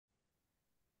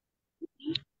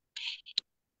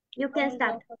You can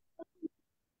start.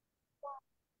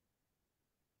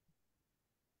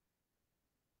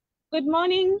 Good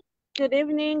morning, good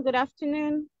evening, good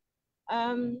afternoon,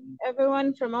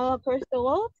 everyone from all across the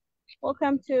world.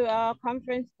 Welcome to our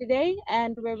conference today,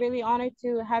 and we're really honored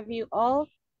to have you all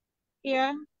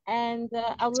here. And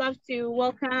I'd love to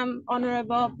welcome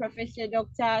Honorable Professor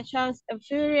Dr. Charles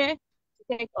Ebhoria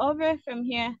to take over from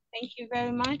here. Thank you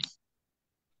very much.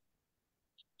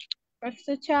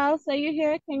 Professor Charles, are you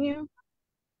here? Can you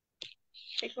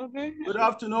take over? Good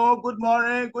afternoon, good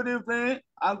morning, good evening,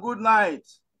 and good night.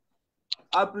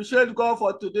 I appreciate God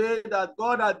for today, that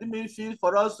God has deemed fit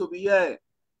for us to be here.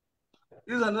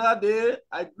 This is another day.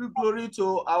 I give glory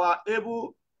to our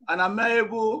able and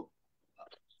amiable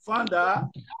founder,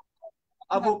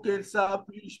 Advocate Sir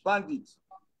Bandit,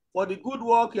 for the good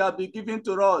work he has been giving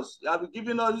to us. He has been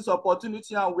giving us this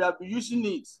opportunity and we have been using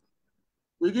it.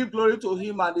 We give glory to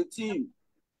him and the team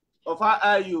of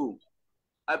IIU.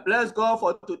 I bless God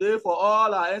for today, for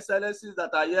all our excellencies that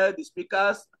are here, the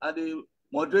speakers and the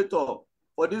moderator,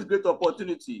 for this great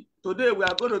opportunity. Today, we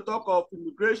are going to talk of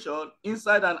immigration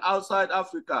inside and outside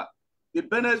Africa, the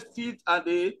benefits and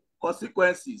the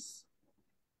consequences.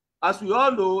 As we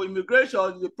all know,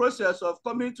 immigration is the process of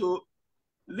coming to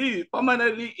live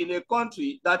permanently in a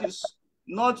country that is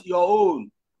not your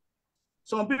own.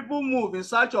 Some people move in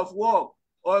search of work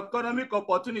or economic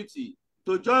opportunity,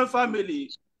 to join family,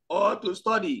 or to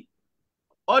study.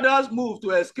 Others move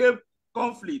to escape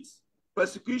conflicts,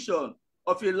 persecution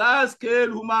of a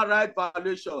large-scale human rights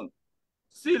violation.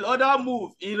 Still, others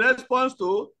move in response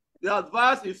to the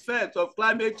adverse effects of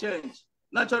climate change,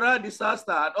 natural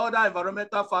disaster, and other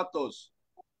environmental factors.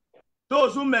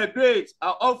 Those who migrate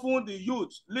are often the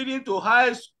youth, leading to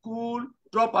high school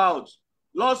dropouts,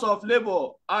 loss of labor,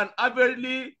 and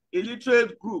averagely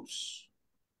illiterate groups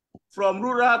from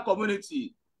rural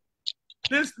communities.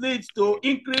 This leads to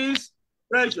increased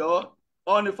pressure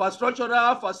on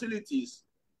infrastructural facilities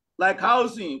like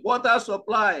housing, water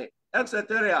supply,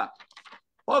 etc.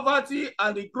 Poverty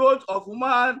and the growth of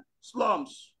human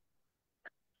slums.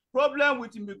 Problem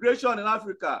with immigration in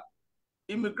Africa.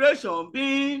 Immigration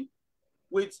being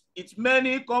with its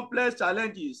many complex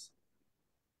challenges,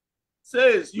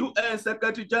 says UN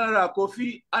Secretary General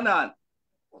Kofi Annan.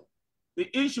 The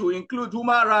issue includes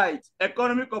human rights,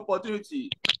 economic opportunity,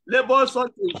 labor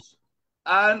shortage,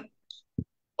 and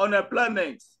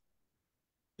unemployment.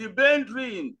 The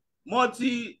bordering,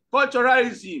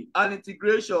 multiculturalism and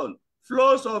integration,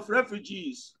 flows of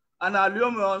refugees and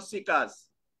asylum seekers.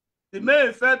 The main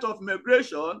effect of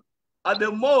migration at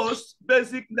the most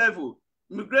basic level,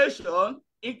 migration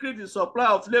increases the supply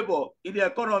of labor in the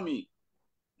economy.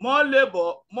 More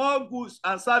labor, more goods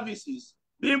and services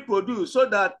being produced so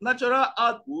that natural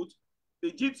output,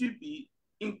 the GDP,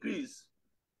 increase.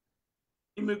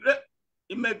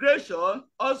 Immigration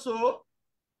also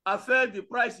affects the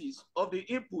prices of the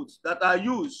inputs that are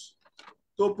used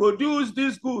to produce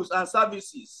these goods and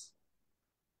services.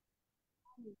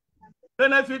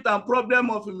 Benefit and problem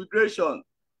of immigration.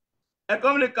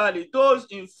 Economically, those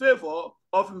in favor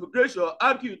of immigration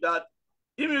argue that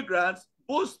immigrants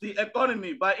boost the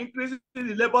economy by increasing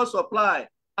the labor supply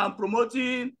and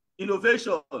promoting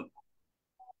innovation.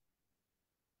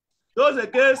 Those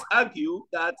against argue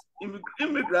that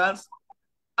immigrants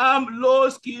arm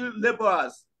low-skilled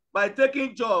laborers by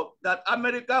taking jobs that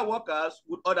American workers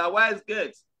would otherwise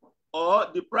get, or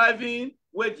depriving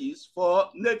wages for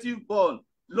native-born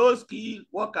low-skilled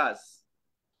workers.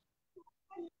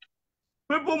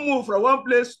 People move from one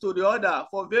place to the other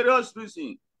for various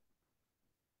reasons: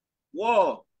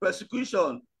 war,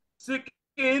 persecution, seeking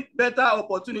better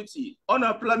opportunity,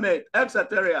 unemployment,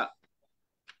 etc.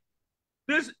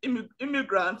 These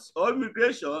immigrants or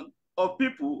immigration of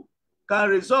people can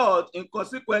result in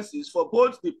consequences for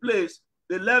both the place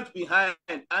they left behind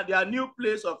and their new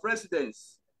place of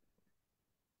residence.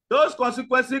 Those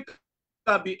consequences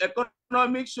can be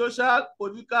economic, social,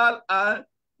 political, and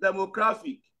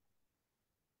demographic.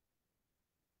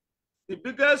 The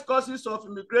biggest causes of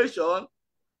immigration: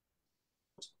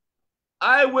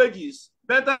 high wages,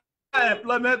 better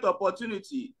employment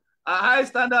opportunity, a high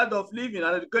standard of living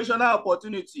and educational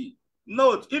opportunity.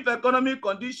 Note, if economic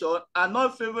conditions are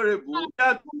not favorable, they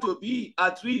are to be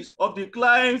at risk of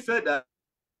decline further.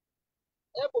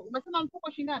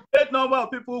 A great number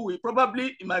of people will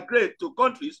probably immigrate to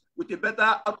countries with a better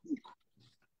outlook.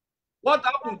 What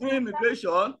happens during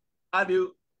immigration and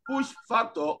the push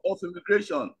factor of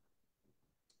immigration?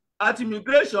 At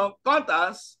immigration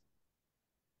counters,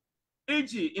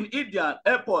 e.g. in Indian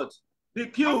airport, the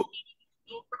queue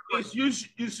is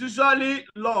usually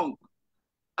long.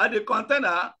 At the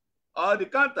container or the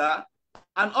counter,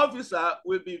 An officer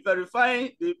will be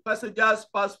verifying the passenger's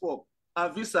passport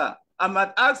and visa and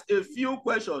might ask a few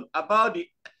questions about the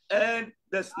end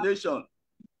destination.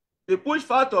 The push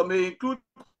factor may include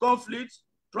conflict,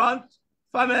 drought,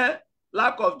 famine,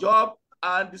 lack of job,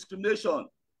 and discrimination.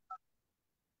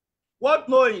 What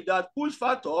knowing that push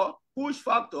factors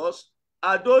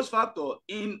are those factors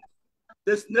in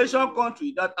destination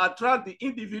country that attract the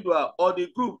individual or the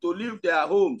group to leave their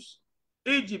homes,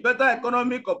 e.g. better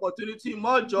economic opportunity,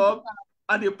 more jobs,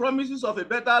 and the promises of a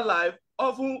better life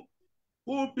often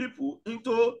pull people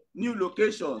into new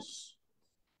locations.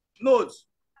 Note,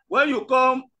 when you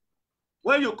come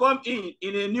in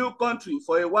a new country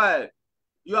for a while,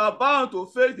 you are bound to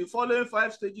face the following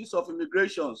 5 stages of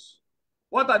immigrations.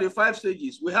 What are the 5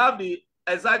 stages? We have the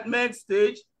excitement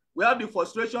stage, we have the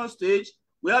frustration stage,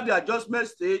 we have the adjustment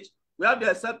stage, we have the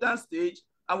acceptance stage,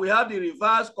 and we have the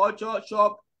reverse culture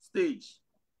shock stage.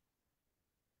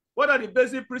 What are the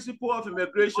basic principles of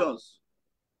immigrations?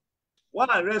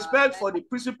 1, respect for the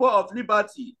principle of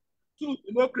liberty. 2,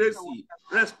 democracy,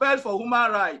 respect for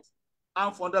human rights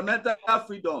and fundamental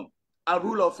freedom and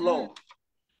rule of law.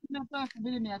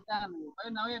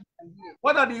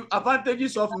 What are the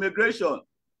advantages of immigration?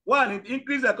 1, it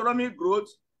increases economic growth.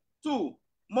 2,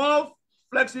 more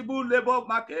flexible labor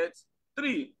markets.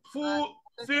 3,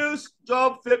 fills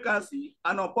job vacancy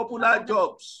and unpopular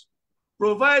jobs.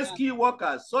 Provides key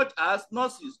workers such as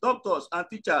nurses, doctors, and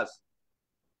teachers.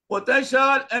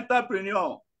 Potential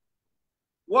entrepreneur.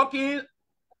 Working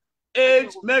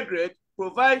age migrant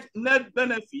provides net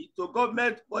benefit to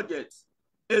government budgets,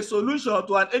 a solution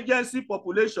to an agency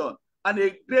population, and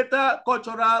a greater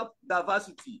cultural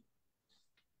diversity.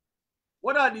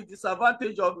 What are the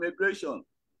disadvantages of migration?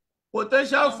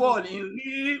 Potential fall in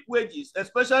real wages,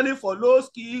 especially for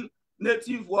low-skilled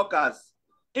native workers.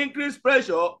 Increased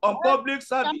pressure on public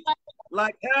service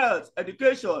like health,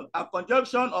 education, and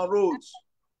congestion on roads.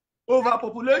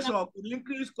 Overpopulation could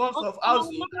increase cost of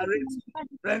housing and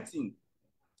renting.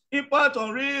 Impact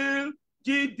on real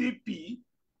GDP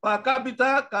per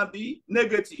capita can be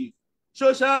negative.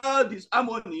 Social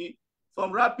disharmony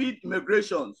from rapid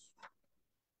immigrations.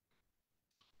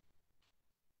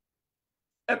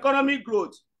 Economic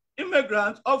growth.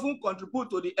 Immigrants often contribute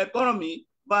to the economy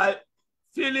by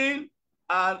filling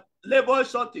a labor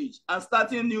shortage and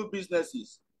starting new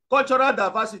businesses. Cultural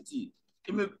diversity.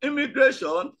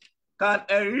 Immigration can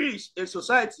enrich a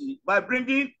society by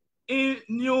bringing in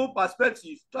new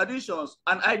perspectives, traditions,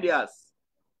 and ideas.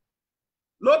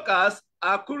 Locals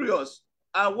are curious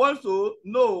and want to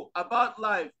know about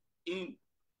life in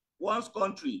one's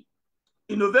country.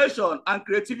 Innovation and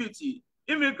creativity.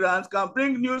 Immigrants can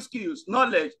bring new skills,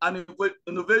 knowledge, and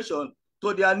innovation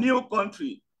to their new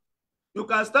country. You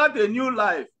can start a new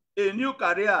life, a new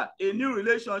career, a new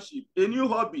relationship, a new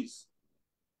hobbies.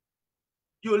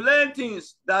 You learn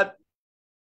things that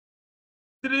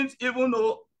didn't even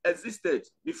know existed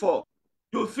before.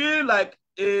 You feel like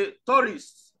a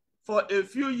tourist for a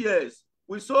few years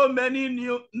with so many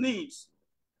new needs,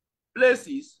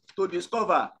 places to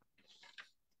discover.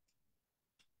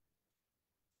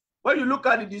 When you look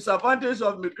at the disadvantages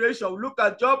of migration, we look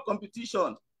at job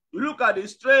competition, you look at the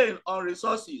strain on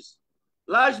resources.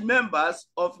 Large numbers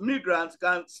of migrants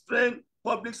can strain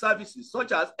public services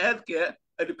such as healthcare,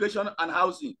 education, and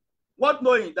housing. What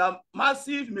knowing that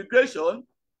massive migration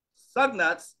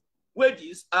stagnates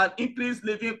wages and increased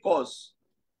living costs.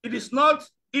 It is not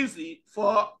easy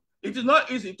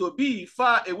to be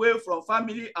far away from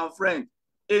family and friends.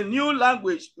 A new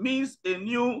language means a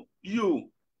new you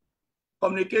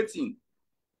communicating.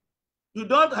 You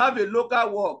don't have a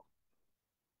local work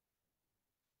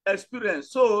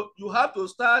experience, so you have to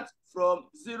start from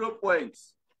 0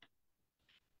 points.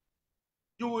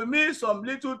 You will miss some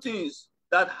little things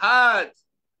that had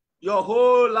your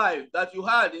whole life, that you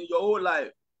had in your whole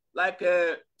life, like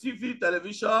a TV,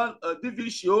 television, a TV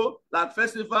show, like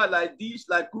festival, like dish,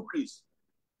 like cookies.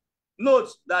 Note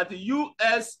that the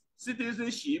U.S.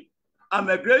 Citizenship and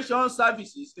Migration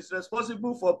Services is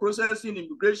responsible for processing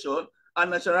immigration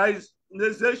and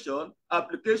nationalization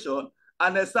application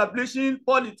and establishing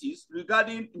policies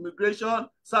regarding immigration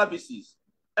services.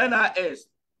 NIS,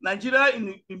 Nigeria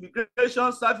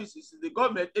Immigration Services, is the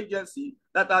government agency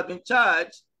that has been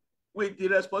charged with the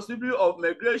responsibility of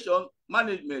migration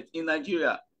management in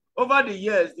Nigeria. Over the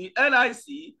years, the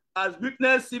NIC has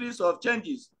witnessed a series of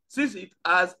changes since it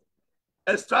has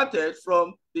extracted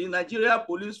from the Nigeria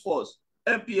Police Force,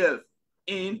 NPF,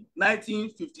 in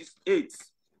 1958.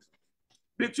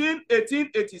 Between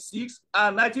 1886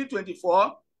 and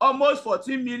 1924, almost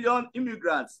 14 million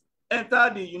immigrants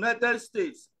entered the United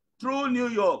States through New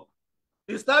York.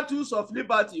 The Statue of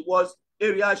Liberty was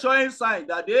a reassuring sign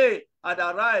that they had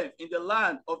arrived in the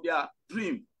land of their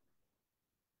dream.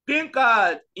 Green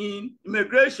card in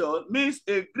immigration means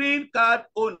a green card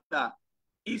owner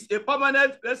is a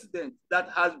permanent resident that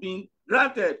has been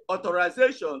granted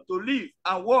authorization to live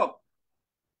and work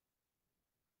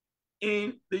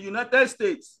in the United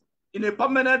States in a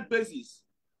permanent basis.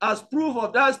 As proof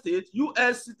of that state,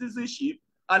 U.S. Citizenship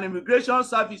and Immigration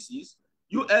Services,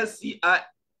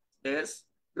 USCIS,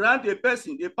 grant a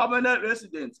person a permanent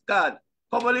resident card,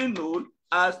 commonly known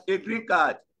as a green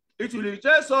card. It will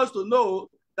interest us to know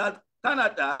that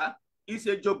Canada is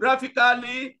a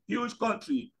geographically huge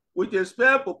country with a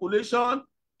spare population.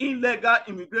 Illegal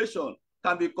immigration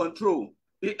can be controlled.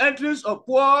 The entrance of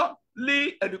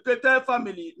poorly educated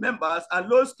family members and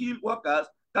low-skilled workers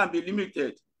can be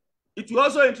limited. It will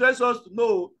also interest us to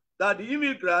know that the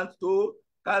immigrant to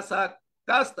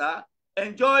Kazakhstan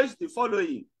enjoys the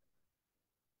following: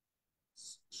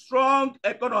 strong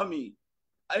economy,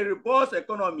 a robust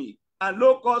economy, and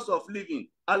low cost of living,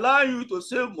 allowing you to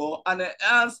save more and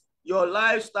enhance your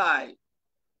lifestyle.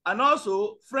 And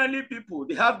also friendly people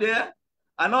they have there,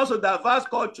 and also diverse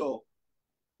culture.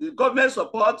 The government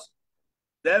supports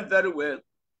them very well.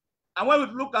 And when we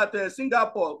look at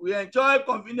Singapore, we enjoy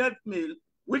convenient meals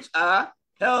which are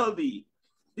healthy.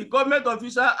 The government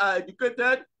officers are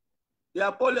educated, they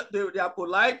are polite, they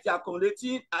are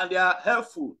accommodating, and they are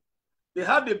helpful. They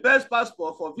have the best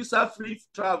passport for visa-free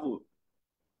travel.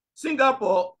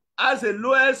 Singapore has the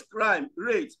lowest crime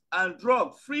rate and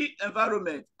drug-free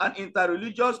environment, and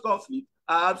interreligious conflict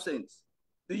are absent.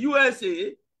 The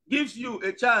USA gives you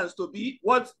a chance to be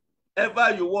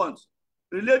whatever you want.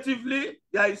 Relatively,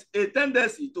 there is a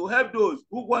tendency to help those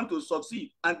who want to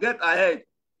succeed and get ahead.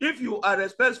 If you are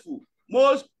respectful,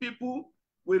 most people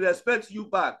will respect you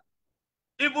back,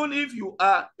 even if you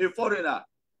are a foreigner.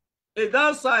 A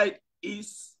downside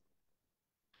is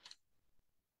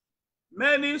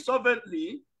many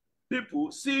sovereignly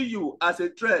people see you as a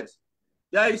threat.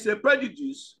 There is a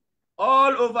prejudice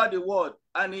all over the world,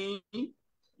 and in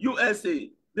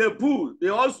USA, they boo, they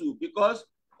also because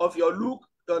of your look,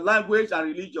 your language, and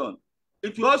religion.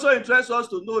 It will also interest us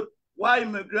to note why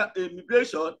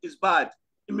immigration is bad.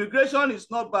 Immigration is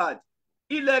not bad.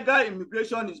 Illegal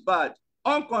immigration is bad.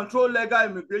 Uncontrolled legal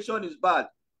immigration is bad.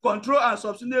 Control and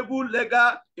sustainable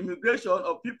legal immigration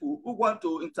of people who want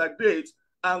to integrate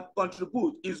and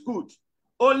contribute is good.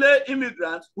 Only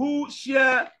immigrants who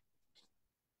share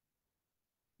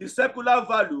the secular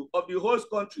value of the host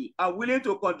country and willing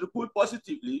to contribute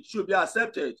positively should be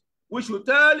accepted. We should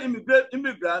tell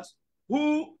immigrants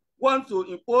who want to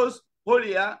impose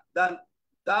holier than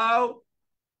thou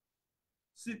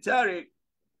satiric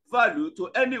value to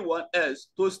anyone else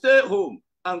to stay home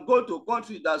and go to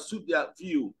countries that suit their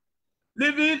view.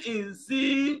 Living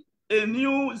in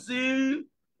New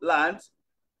Zealand,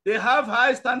 they have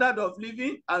high standard of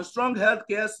living and strong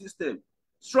healthcare system,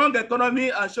 strong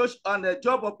economy and social and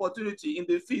job opportunity in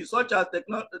the field such as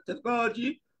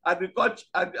technology,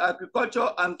 agriculture,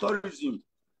 and tourism.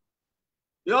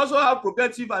 They also have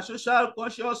progressive and social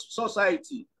conscious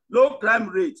society, low crime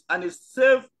rates, and a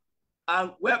safe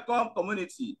and welcome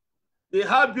community. They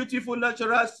have beautiful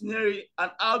natural scenery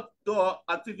and outdoor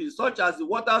activities such as the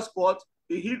water sport,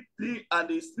 the hill and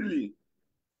the stealing.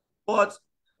 But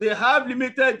they have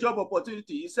limited job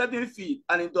opportunity in certain fields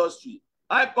and industry,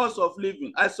 high cost of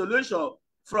living, isolation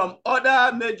from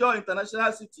other major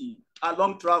international cities, and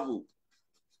long travel.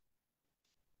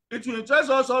 It will interest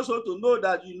us also to know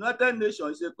that the United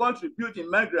Nations is a country built in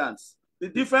migrants. The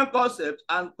different concepts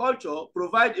and culture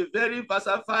provide a very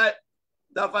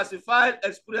diversified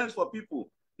experience for people.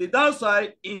 The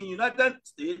downside in the United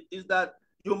States is that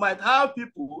you might have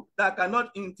people that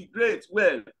cannot integrate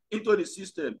well into the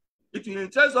system. It will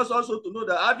interest us also to know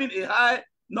that having a high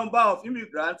number of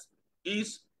immigrants it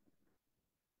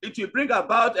will bring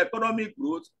about economic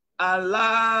growth and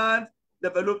land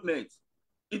development.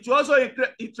 It will also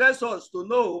interest us to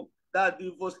know that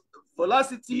the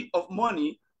velocity of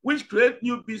money, which create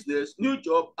new business, new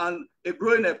job, and a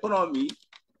growing economy,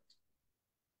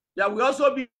 there will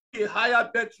also be a higher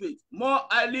birth rate, more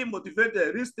highly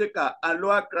motivated risk taker, and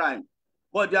lower crime.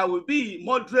 But there will be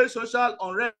moderate social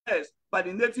unrest by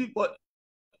the native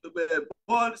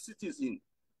born citizen,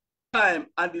 time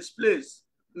and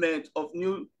displacement of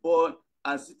newborn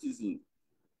and citizens.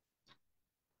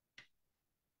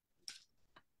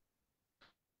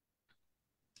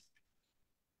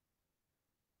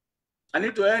 I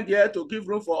need to end here to give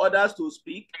room for others to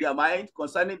speak their mind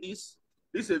concerning this.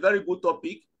 This is a very good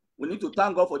topic. We need to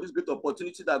thank God for this great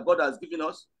opportunity that God has given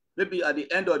us. Maybe at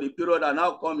the end of the period are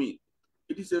now coming.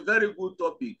 It is a very good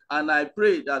topic, and I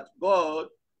pray that God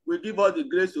will give us the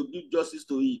grace to give justice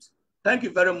to it. Thank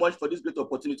you very much for this great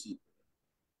opportunity.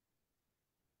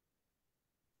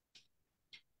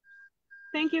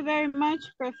 Thank you very much,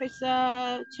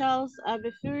 Professor Charles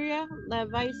Ebhoria, the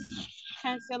Vice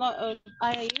Chancellor of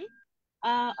IIU.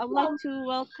 I'd like to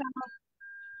welcome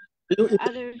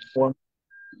others.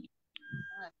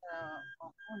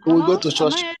 We go to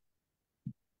church.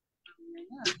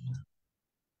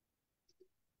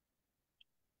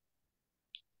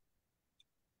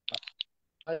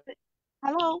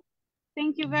 Hello.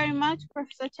 Thank you very much,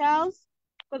 Professor Charles,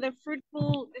 for the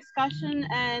fruitful discussion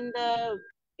and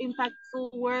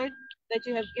impactful word that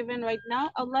you have given right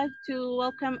now. I'd like to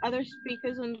welcome other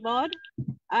speakers on board.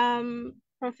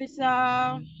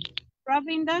 Professor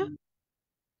Ravinda.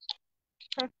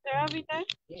 Professor Ravinda.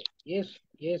 Yes,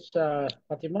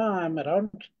 Fatima, I'm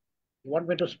around. You want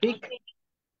me to speak? Okay.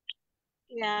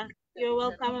 Yeah, you're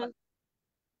welcome.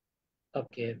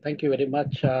 Okay, thank you very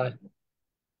much.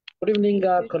 Good evening,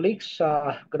 colleagues.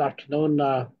 Good afternoon,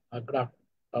 good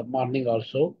morning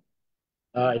also.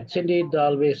 It's indeed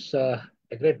always a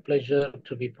great pleasure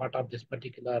to be part of this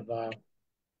particular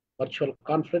virtual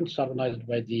conference organized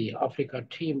by the Africa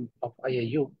team of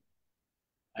IIU.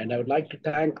 And I would like to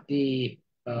thank the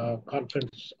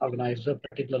conference organizer,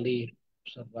 particularly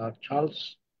Sir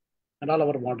Charles, and all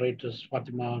our moderators,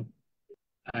 Fatima,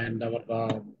 and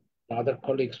our other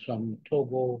colleagues from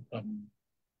Togo, from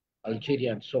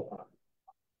Algeria, and so on.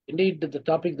 Indeed, the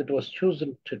topic that was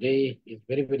chosen today is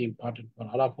very, very important for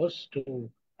all of us to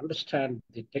understand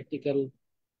the technical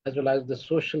as well as the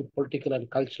social, political, and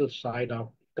cultural side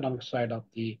of economic side of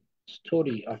the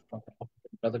story of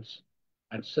brothers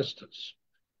and sisters.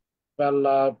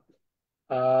 Well,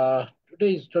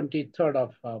 today is 23rd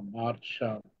of March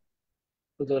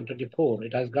 2024.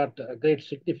 It has got a great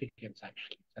significance,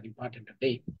 actually. It's an important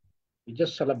day. We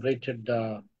just celebrated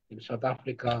in South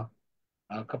Africa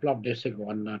a couple of days ago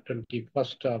on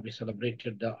 21st, we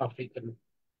celebrated African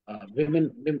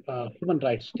Human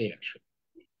Rights Day, actually.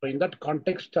 So in that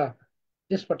context,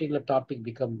 this particular topic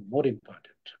become more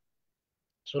important.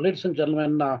 So ladies and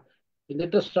gentlemen, in the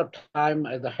interest of time,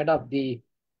 as the head of the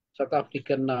South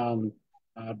African, the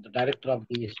director of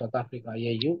the South Africa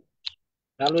IIU,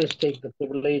 I always take the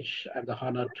privilege and the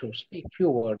honor to speak few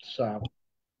words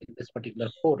in this particular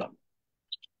forum,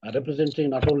 representing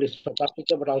not only South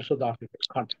Africa, but also the African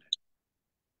continent.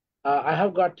 I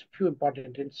have got a few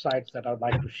important insights that I would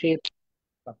like to share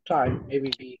some time,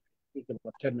 maybe we speak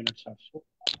about 10 minutes or so.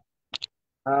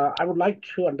 I would like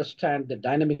to understand the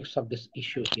dynamics of this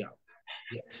issue here.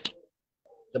 Yeah.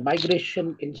 The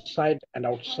migration inside and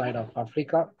outside of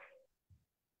Africa,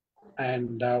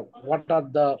 and what are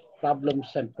the problems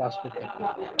and prospects.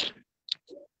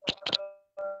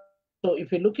 So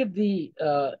if you look at the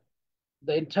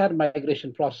entire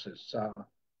migration process,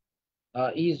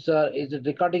 is the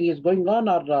recording is going on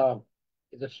or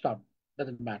is it stopped?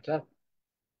 Doesn't matter.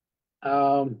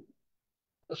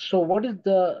 So what is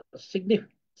the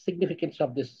significance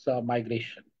of this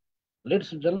migration?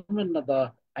 Ladies and gentlemen,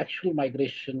 the actual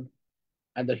migration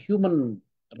and the human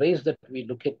race that we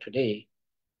look at today,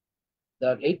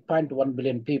 the 8.1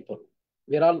 billion people,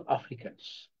 we're all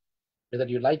Africans. Whether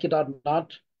you like it or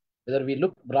not, whether we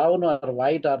look brown or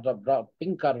white or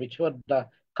pink or whichever the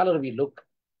color we look,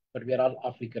 but we are all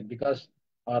African because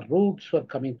our roots were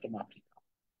coming from Africa.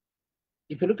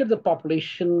 If you look at the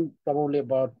population, probably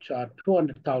about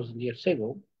 200,000 years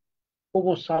ago,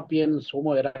 Homo sapiens,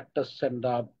 Homo erectus, and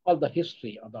all the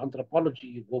history of the anthropology,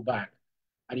 you go back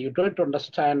and you try to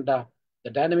understand the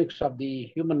dynamics of the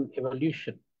human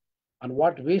evolution, on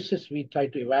what basis we try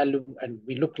to evaluate and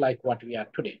we look like what we are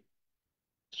today.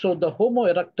 So the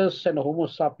Homo erectus and Homo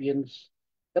sapiens,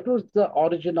 that was the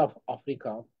origin of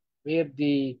Africa, where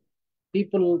the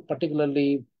people,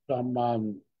 particularly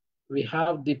from, we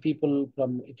have the people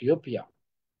from Ethiopia,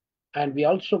 and we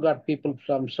also got people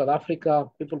from South Africa,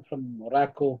 people from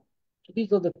Morocco. So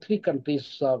these are the three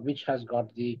countries which has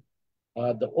got the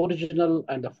original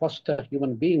and the first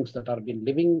human beings that have been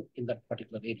living in that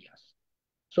particular areas.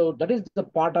 So that is the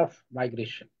part of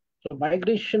migration. So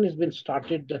migration has been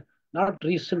started not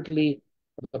recently,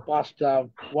 for the past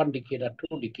 1 decade or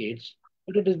 2 decades,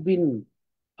 but it has been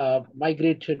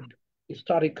migrated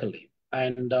historically.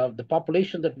 And the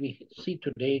population that we see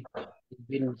today has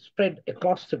been spread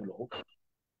across the globe.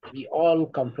 We all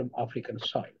come from African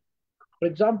soil. For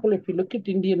example, if you look at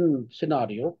Indian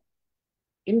scenario,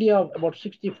 India about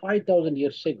 65,000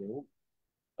 years ago,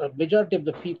 a majority of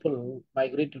the people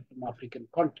migrated from African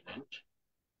continent.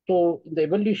 So in the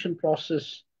evolution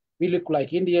process, we look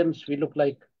like Indians, we look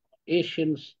like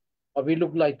Asians, or we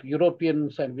look like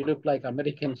Europeans, and we look like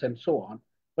Americans, and so on.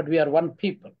 but we are one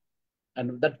people.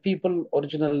 And that people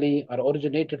originally are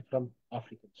originated from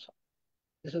African side.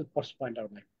 This is the first point I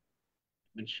would like to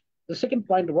mention. The second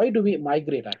point, why do we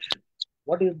migrate actually?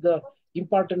 What is the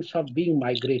importance of being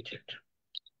migrated?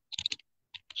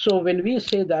 So when we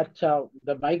say that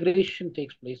the migration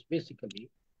takes place, basically,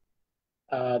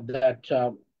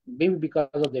 that maybe because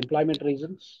of the employment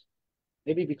reasons,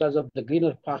 maybe because of the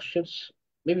greener pastures,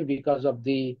 maybe because of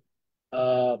the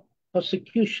uh,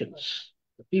 persecutions.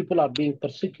 The people are being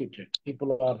persecuted.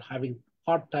 People are having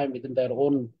hard time within their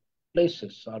own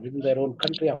places or within their own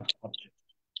country of origin.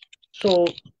 So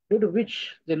due to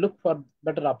which they look for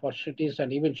better opportunities,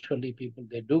 and eventually people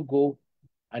they do go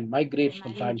and migrate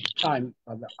from time to time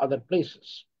other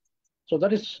places. So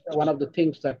that is one of the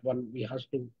things that one we has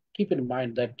to keep in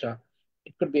mind, that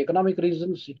it could be economic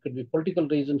reasons, it could be political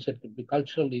reasons, it could be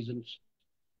cultural reasons,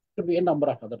 it could be a number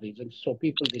of other reasons. So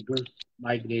people they do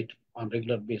migrate on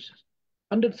regular basis.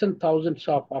 Hundreds and thousands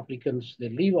of Africans they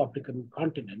leave African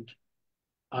continent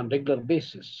on regular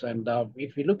basis. And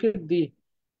if we look at the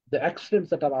accidents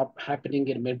that are happening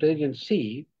in Mediterranean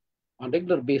Sea on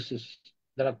regular basis,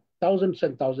 there are thousands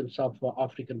and thousands of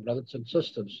African brothers and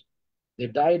sisters. They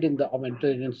died in the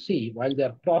Mediterranean Sea while they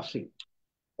are crossing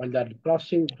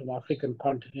from African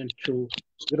continent to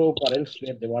Europe or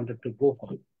elsewhere they wanted to go for.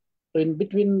 So in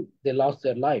between, they lost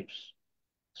their lives.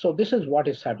 So this is what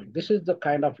is happening. This is the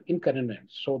kind of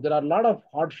inconvenience. So there are a lot of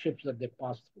hardships that they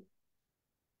pass through.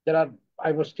 There are.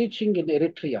 I was teaching in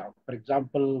Eritrea, for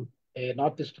example, a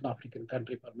northeastern African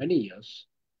country for many years,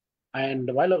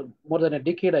 and while more than a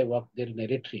decade I worked there in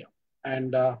Eritrea,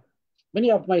 and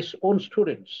many of my own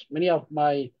students, many of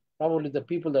my probably the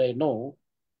people that I know,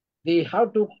 they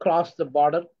have to cross the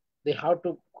border. They have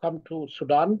to come to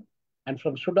Sudan, and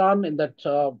from Sudan in that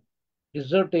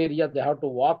desert area, they have to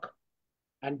walk.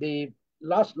 And they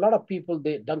lost a lot of people.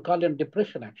 The Dunkalian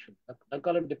depression, actually, the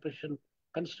Dunkalian depression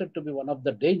considered to be one of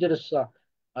the dangerous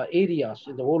areas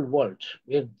in the whole world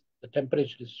where the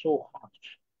temperature is so hot.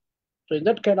 So in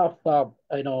that kind of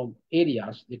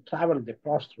areas, they travel, they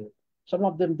cross through. Some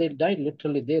of them they died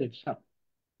literally there itself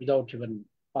without even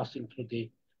passing through the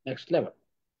next level.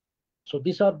 So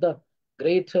these are the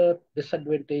greater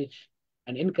disadvantage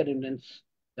and inconvenience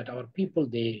that our people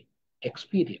they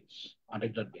experience on a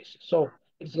regular basis. So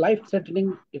it's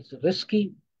life-threatening, it's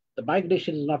risky. The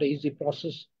migration is not an easy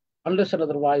process unless and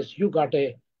otherwise you got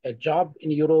a job in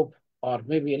Europe or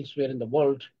maybe elsewhere in the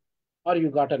world, or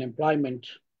you got an employment,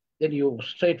 then you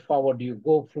straightforward, you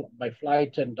go by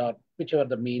flight and whichever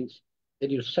the means,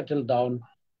 then you settle down,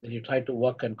 then you try to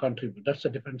work and contribute. That's a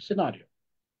different scenario.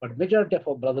 But majority of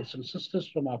our brothers and sisters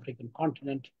from African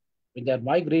continent, when they're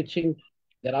migrating,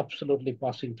 they're absolutely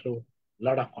passing through a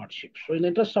lot of hardships. So in the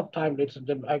interest of time, ladies and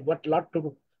gentlemen, I've got a lot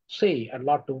to say and a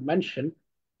lot to mention,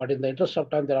 but in the interest of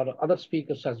time, there are other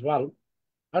speakers as well.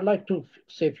 I'd like to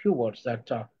say a few words that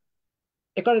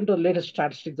according to the latest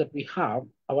statistics that we have,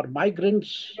 our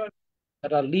migrants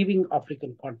that are leaving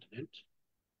African continent,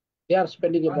 they are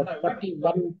spending about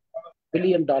 $41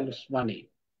 billion money.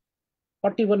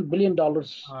 $41 billion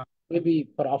maybe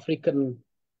for African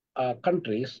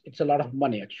countries, it's a lot of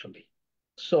money actually.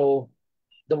 So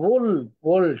the whole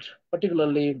world,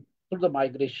 particularly through the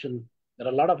migration, there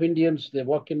are a lot of Indians, they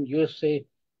work in USA,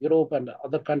 Europe, and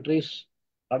other countries.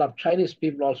 A lot of Chinese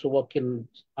people also work in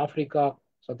Africa,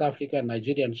 South Africa,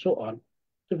 Nigeria, and so on.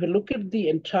 So if you look at the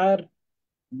entire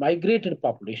migrated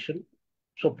population,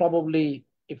 so probably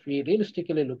if we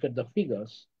realistically look at the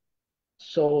figures,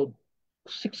 so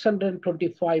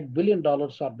 $625 billion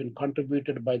have been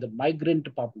contributed by the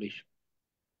migrant population.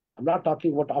 I'm not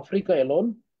talking about Africa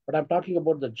alone, but I'm talking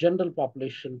about the general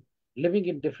population living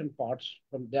in different parts.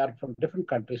 They are from different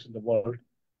countries in the world.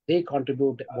 They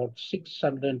contribute about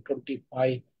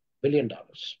 $625 billion.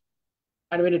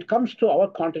 And when it comes to our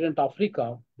continent,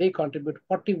 Africa, they contribute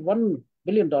 $41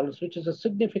 billion, which is a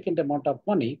significant amount of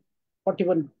money.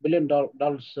 $41 billion,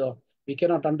 we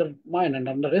cannot undermine and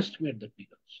underestimate the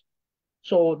figures.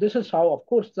 So this is how, of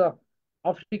course, the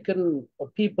African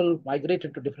people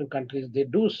migrated to different countries. They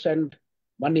do send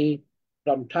money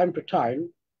from time to time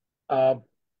uh,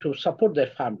 to support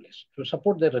their families, to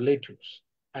support their relatives,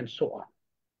 and so on.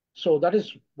 So that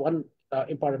is one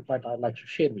important point I'd like to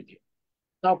share with you.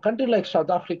 Now, country like South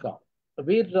Africa,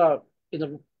 we're in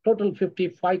the total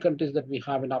 55 countries that we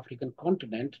have in African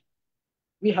continent,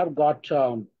 we have got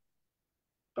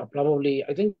probably,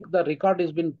 I think the record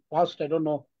has been paused. I don't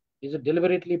know, is it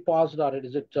deliberately paused or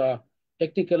is it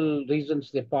technical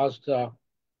reasons they paused?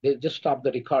 They just stopped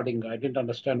the recording. I didn't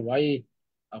understand why.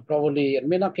 Probably,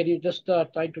 Mina, can you just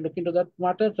try to look into that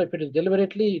matter? So if it is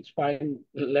deliberately, it's fine.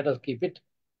 Let us keep it.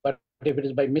 But if it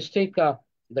is by mistake,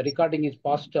 The recording is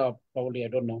past, probably, I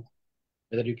don't know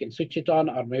whether you can switch it on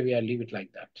or maybe I'll leave it like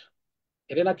that.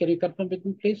 Irina, can you confirm with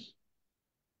me, please?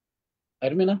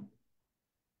 Irmina?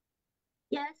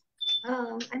 Yes,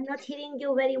 I'm not hearing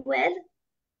you very well.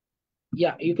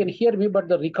 Yeah, you can hear me, but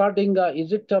the recording,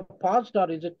 is it paused or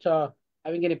is it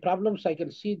having any problems? I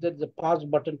can see that the pause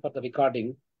button for the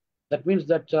recording. That means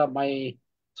that my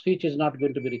speech is not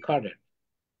going to be recorded.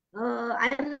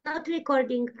 I'm not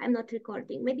recording. I'm not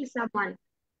recording. Maybe someone.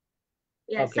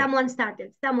 Yeah, Okay. someone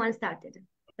started. Someone started.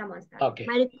 Okay.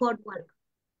 My record work.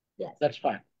 Yes. That's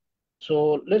fine.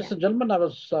 So, ladies Yeah. and gentlemen, I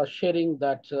was sharing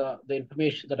that the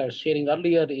information that I was sharing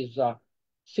earlier is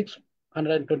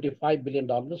 $625 billion.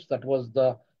 That was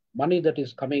the money that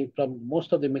is coming from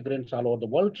most of the immigrants all over the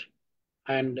world.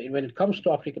 And when it comes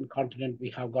to African continent, we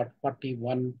have got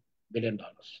 $41 billion.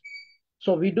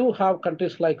 So we do have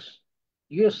countries like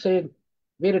USA,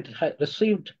 where it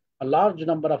received a large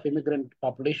number of immigrant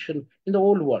population in the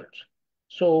whole world.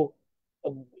 So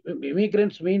uh,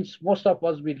 immigrants means most of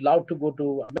us, we love to go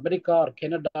to America or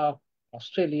Canada,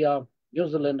 Australia, New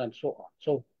Zealand, and so on.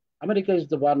 So America is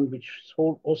the one which is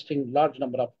hosting large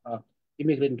number of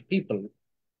immigrant people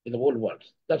in the whole world.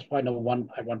 That's point number one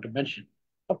I want to mention.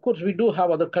 Of course, we do have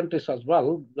other countries as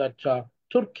well. That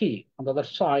Turkey, on the other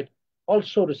side,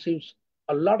 also receives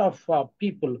a lot of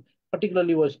people,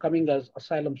 particularly was coming as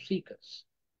asylum seekers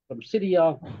from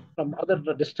Syria, from other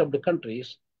disturbed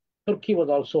countries. Turkey was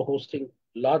also hosting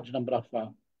large number of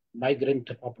migrant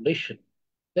population.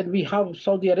 Then we have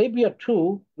Saudi Arabia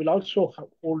too, will also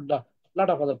hold a lot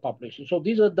of other population. So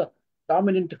these are the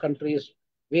dominant countries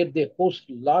where they host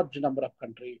large number of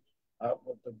country,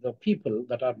 the people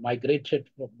that are migrated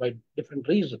by different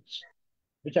reasons,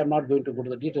 which I'm not going to go to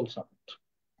the details of it.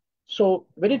 So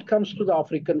when it comes to the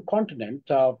African continent,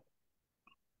 our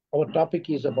topic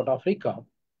is about Africa.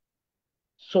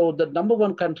 So the number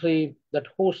one country that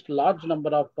hosts large number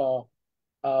of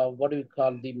what do we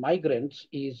call the migrants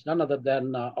is none other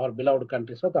than our beloved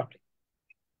country, South Africa,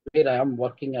 where I am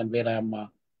working and where I am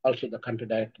also the country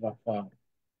director of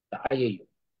the IIU.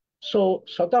 So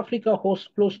South Africa hosts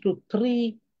close to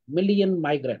 3 million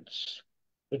migrants,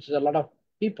 which is a lot of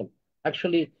people.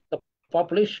 Actually, the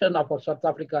population of South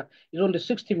Africa is only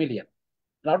 60 million.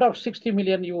 And out of 60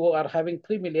 million, you are having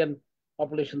 3 million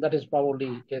population. That is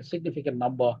probably a significant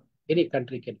number any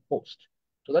country can host.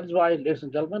 So that is why, ladies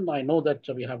and gentlemen, I know that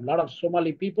we have a lot of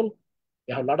Somali people,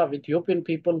 we have a lot of Ethiopian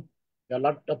people, we have a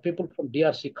lot of people from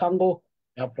DRC Congo,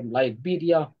 we have from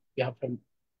Liberia, we have from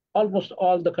almost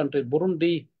all the countries,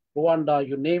 Burundi, Rwanda,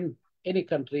 you name any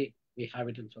country, we have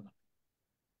it in South Africa.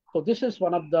 So this is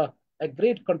one of a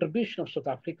great contribution of South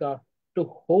Africa to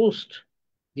host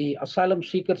the asylum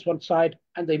seekers one side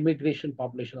and the immigration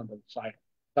population on the other side.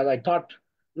 Because I taught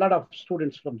a lot of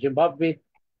students from Zimbabwe,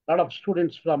 a lot of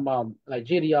students from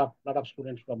Nigeria, a lot of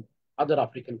students from other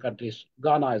African countries,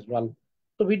 Ghana as well.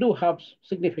 So we do have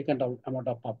significant amount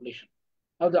of population.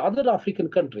 Now the other African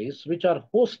countries which are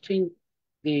hosting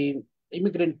the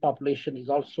immigrant population is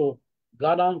also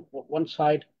Ghana, one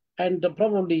side, and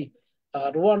probably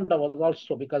Rwanda was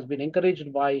also, because being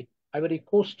encouraged by Ivory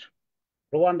Coast.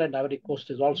 Rwanda and Ivory Coast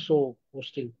is also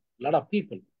hosting a lot of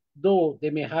people, though they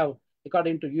may have,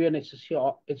 according to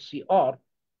UNHCR,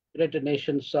 United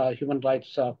Nations Human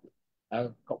Rights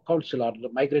Council, or the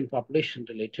migrant population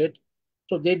related.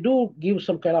 So they do give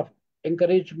some kind of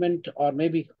encouragement or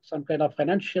maybe some kind of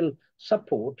financial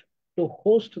support to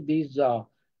host these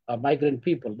migrant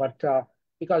people. But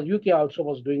because UK also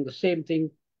was doing the same thing,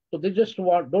 so they just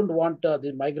don't want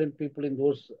the migrant people in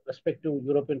those respective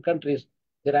European countries.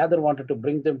 They rather wanted to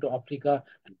bring them to Africa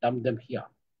and dump them here.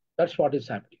 That's what is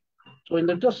happening. So in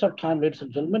the interest of time, ladies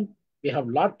and gentlemen, we have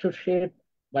a lot to share,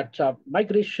 but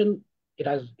migration, it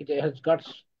has got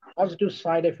positive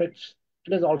side effects.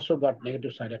 It has also got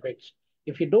negative side effects.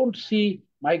 If you don't see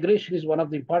migration is one of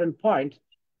the important points,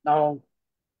 now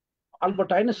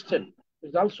Albert Einstein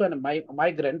is also a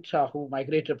migrant who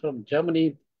migrated from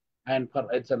Germany, and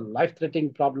it's a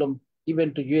life-threatening problem. He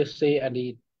went to USA and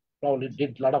he probably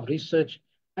did a lot of research,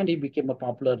 and he became a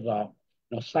popular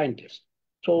scientist.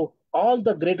 So all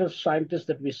the greatest scientists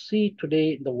that we see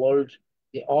today in the world,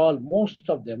 most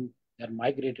of them, they're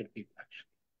migrated people actually.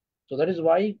 So that is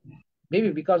why,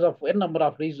 maybe because of a number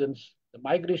of reasons, the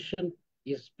migration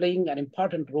is playing an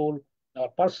important role in our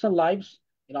personal lives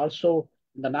and also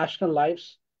in the national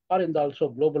lives or in the also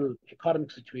global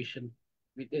economic situation.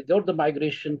 Without the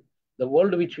migration, the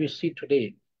world which we see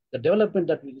today, the development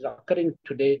that is occurring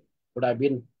today would have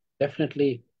been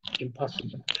definitely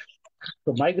impossible.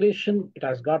 So migration, it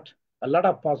has got a lot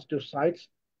of positive sides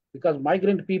because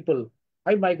migrant people,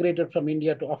 I migrated from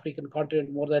India to African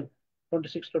continent more than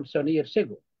 26, 27 years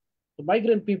ago. The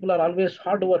migrant people are always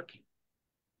hardworking.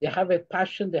 They have a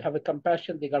passion, they have a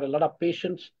compassion, they got a lot of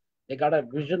patience, they got a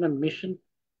vision and mission.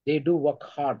 They do work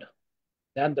hard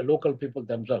than the local people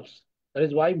themselves. That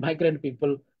is why migrant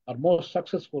people are more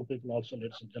successful people also,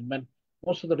 ladies and gentlemen.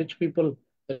 Most of the rich people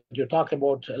that you talk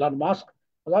about, Elon Musk,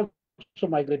 was also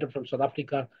migrated from South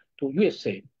Africa to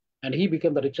USA, and he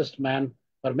became the richest man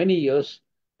for many years.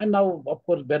 And now, of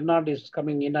course, Bernard is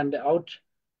coming in and out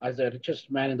as the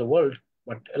richest man in the world,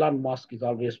 but Elon Musk is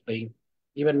always playing.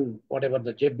 Even whatever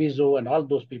the Jeff Bezos and all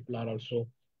those people are also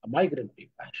a migrant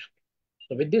people, actually.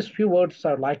 So with these few words,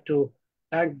 I'd like to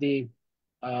thank the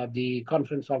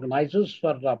conference organizers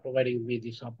for providing me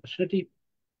this opportunity.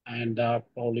 And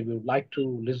probably we would like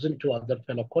to listen to other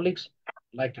fellow colleagues.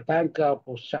 I'd like to thank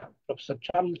Professor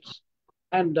Charles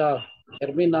and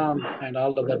Ermina and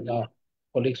all the other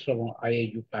colleagues from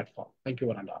IIU platform. Thank you,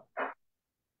 one and all.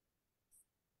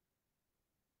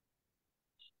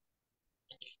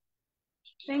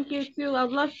 Thank you too. I'd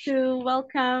love to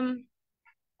welcome,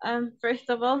 first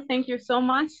of all, thank you so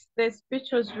much. The speech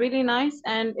was really nice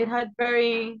and it had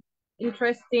very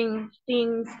interesting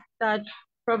things that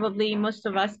probably most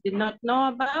of us did not know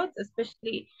about,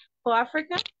 especially for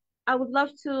Africa. I would love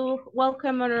to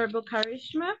welcome Honorable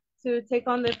Karishma to take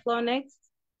on the floor next.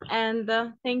 And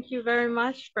thank you very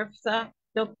much, Professor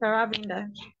Dr. Ravinda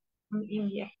from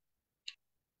India,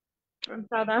 from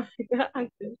South Africa,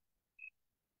 actually.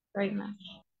 Very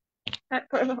nice.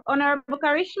 Honorable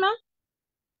Karishma?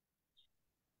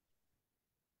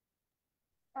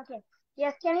 Okay.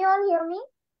 Yes, can you all hear me?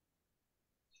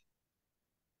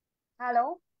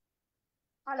 Hello?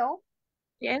 Hello?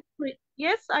 Yes,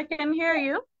 yes, I can hear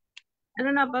you. I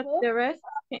don't know about Okay. the rest.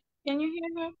 Can you hear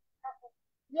me?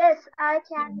 Yes, I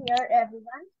can hear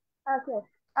everyone. Okay.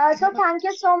 So thank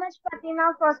you so much,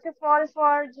 Fatima, first of all,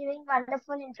 for giving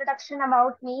wonderful introduction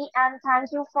about me, and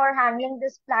thank you for handling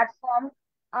this platform.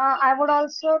 I would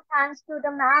also thanks to the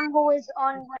ma'am who is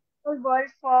on Wonderful World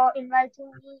for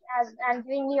inviting me as and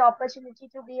giving me opportunity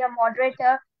to be a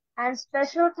moderator. And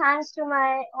special thanks to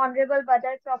my honorable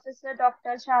brother, Professor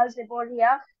Dr. Charles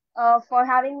Ebhoria, for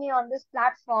having me on this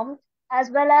platform, as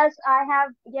well as I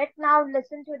have yet now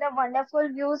listened to the wonderful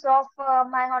views of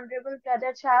my honorable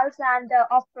brother Charles and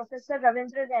of Professor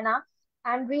Ravindra Rena,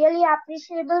 and really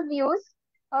appreciable views.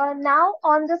 Now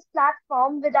on this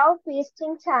platform, without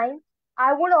wasting time,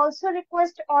 I would also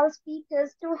request all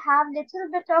speakers to have little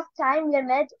bit of time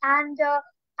limit, and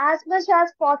as much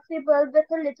as possible with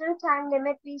a little time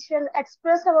limit, we shall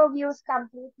express our views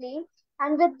completely.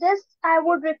 And with this, I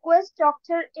would request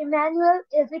Dr. Emmanuel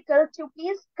Ezekiel to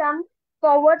please come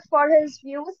forward for his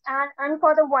views and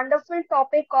for the wonderful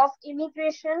topic of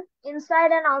immigration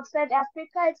inside and outside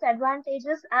Africa, its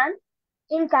advantages and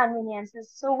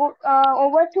inconveniences. So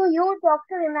over to you,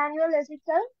 Dr. Emmanuel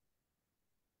Ezekiel.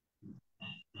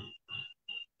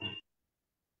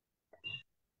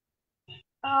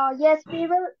 Yes, we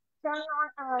will turn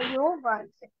on you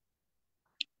once.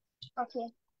 Okay.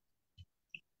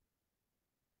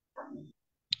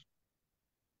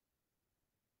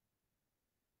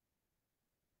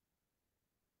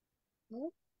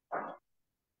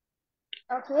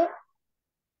 Okay.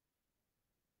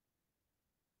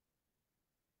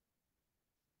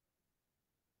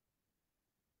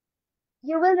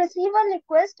 You will receive a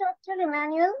request, Dr.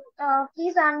 Emmanuel.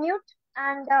 Please unmute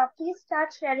and please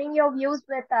start sharing your views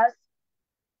with us.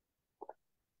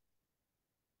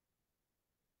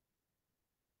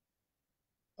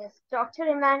 Yes, Dr.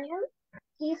 Emmanuel,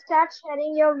 please start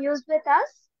sharing your views with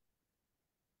us.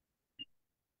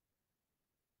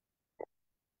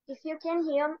 If you can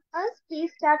hear us,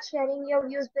 please start sharing your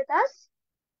views with us.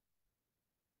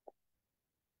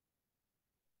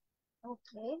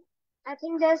 Okay. I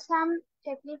think there's some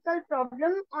technical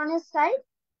problem on his side.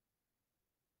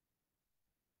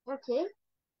 Okay.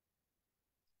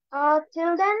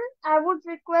 Till then, I would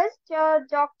request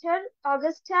Dr.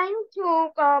 Augustine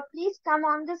to please come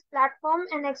on this platform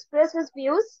and express his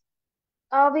views.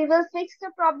 We will fix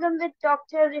the problem with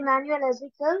Dr. Emmanuel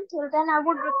Ezekiel. Till then, I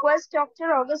would request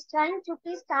Dr. Augustine to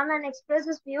please come and express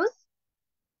his views.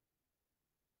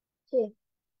 Okay.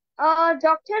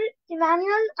 Dr.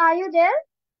 Emmanuel, are you there?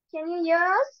 Can you hear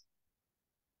us?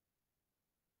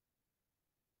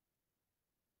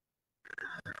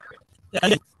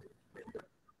 Yeah.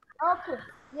 Okay.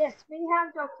 Yes, we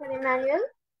have Dr. Emmanuel.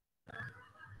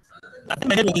 I think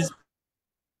my network is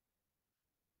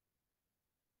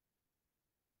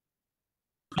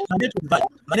bad.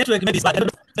 My network maybe is bad. I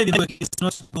don't know. Maybe the network is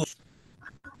not good.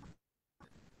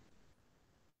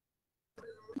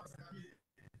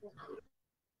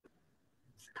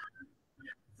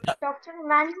 Dr.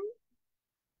 Emmanuel?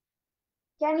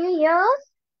 Can you hear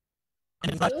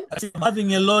us? I'm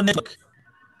having a low network.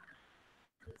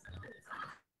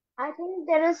 I think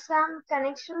there is some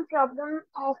connection problem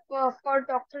of for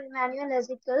Dr. Emmanuel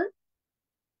Ezekiel.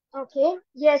 Okay.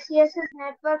 Yes, his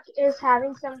network is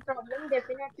having some problem,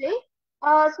 definitely.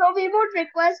 So we would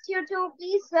request you to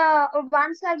please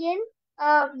once again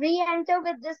re-enter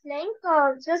with this link.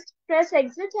 Just press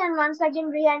exit and once again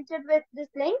re-enter with this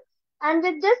link. And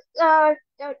with this,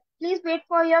 please wait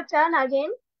for your turn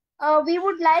again. We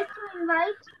would like to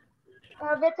invite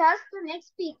with us the next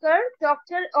speaker,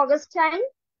 Dr. Augustine.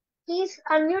 Please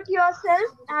unmute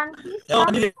yourself and please Hello,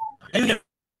 come. can you hear?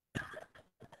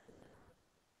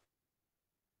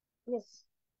 Yes.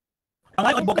 Am I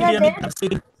If audible? you Can you are hear me? there, I'm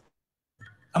speaking.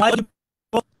 Am I audible?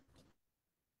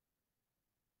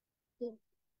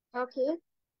 okay.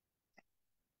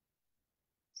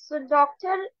 So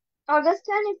Dr.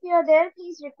 Augustine, if you are there,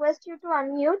 please request you to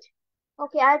unmute.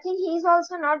 Okay, I think he's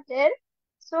also not there.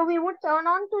 So we would turn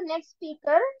on to next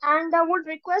speaker and I would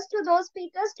request to those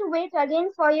speakers to wait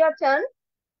again for your turn.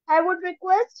 I would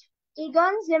request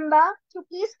Egon Zimba to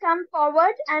please come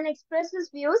forward and express his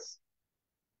views.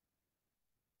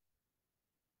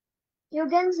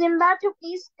 Egon Zimba to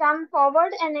please come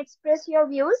forward and express your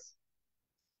views.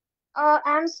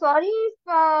 I'm sorry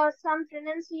if some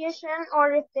pronunciation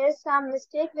or if there's some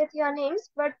mistake with your names,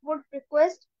 but would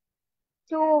request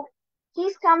to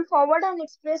please come forward and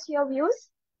express your views.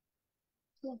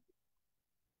 Yeah.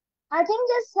 I think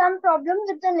there's some problem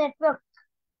with the network.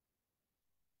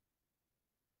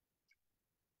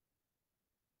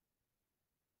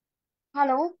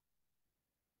 Hello?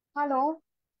 Hello?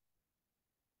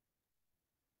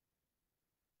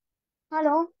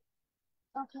 Hello?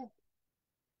 Okay.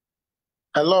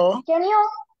 Hello? Can you?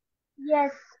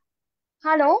 Yes.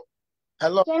 Hello?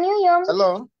 Hello? Can you hear me?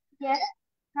 Hello? Yes.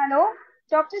 Hello?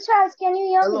 Dr. Charles, can you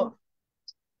hear me? Hello?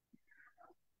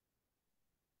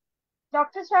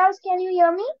 Dr. Charles, can you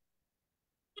hear me?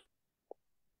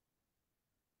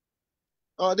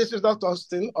 Oh, this is Dr.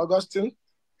 Augustine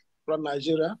from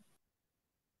Nigeria.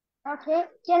 Okay.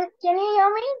 Can you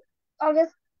hear me?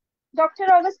 Dr.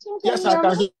 Augustine, can Yes, you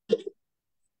hear me?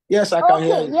 Yes, I can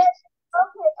hear you. Yes.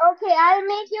 Okay. I'll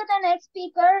make you the next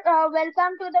speaker.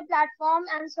 Welcome to the platform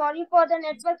and sorry for the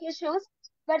network issues.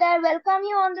 But I welcome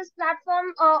you on this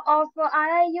platform of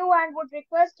IIU and would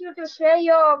request you to share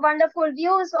your wonderful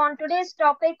views on today's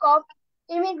topic of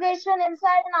immigration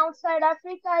inside and outside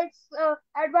Africa, its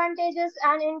advantages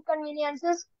and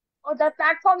inconveniences. The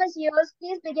platform is yours.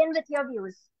 Please begin with your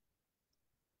views.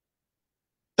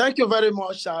 Thank you very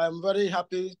much. I'm very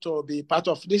happy to be part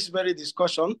of this very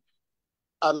discussion.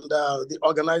 And the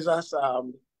organizers,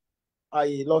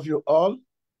 I love you all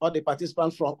the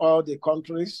participants from all the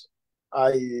countries.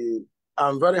 I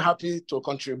am very happy to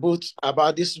contribute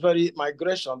about this very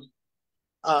migration.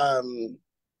 In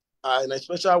a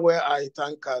special way, I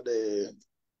thank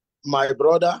my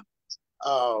brother,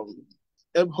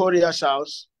 Ebhoria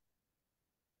Charles,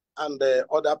 and the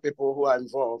other people who are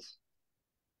involved.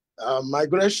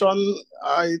 Migration,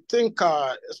 I think,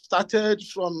 started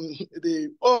from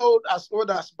as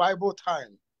old as Bible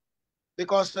time,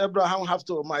 because Abraham had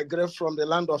to migrate from the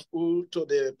land of Ur to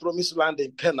the promised land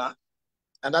in Canaan,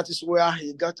 and that is where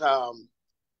he got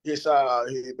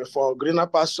before greener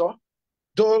pasture,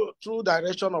 though through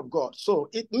direction of God. So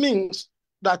it means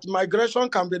that migration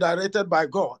can be directed by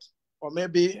God or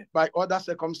maybe by other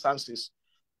circumstances.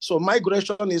 So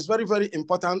migration is very, very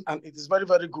important and it is very,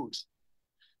 very good.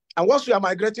 And once you are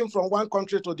migrating from one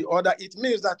country to the other, it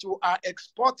means that you are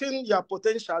exporting your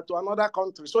potential to another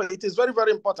country. So it is very,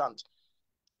 very important.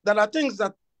 There are things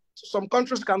that some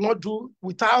countries cannot do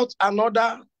without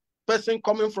another person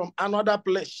coming from another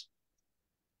place.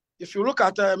 If you look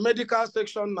at the medical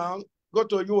section now, go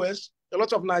to US, a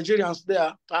lot of Nigerians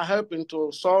there are helping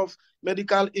to solve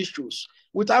medical issues.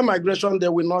 Without migration, they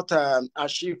will not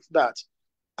achieve that.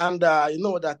 And you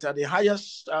know that the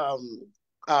highest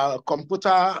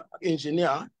computer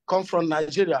engineer come from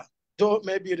Nigeria, though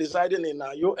maybe residing in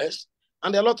the US,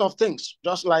 and a lot of things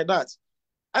just like that.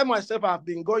 I myself have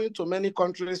been going to many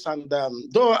countries, and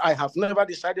though I have never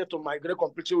decided to migrate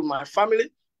completely with my family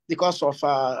because of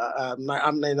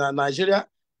I'm in Nigeria,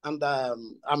 and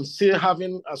I'm still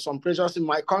having some pressures in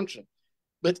my country.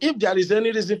 But if there is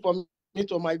any reason for me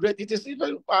to migrate, it is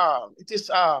even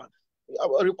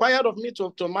required of me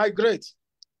to migrate.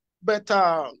 But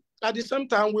at the same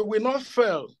time, we will not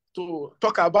fail to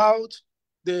talk about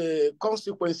the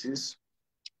consequences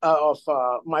of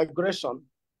migration,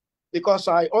 because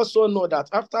I also know that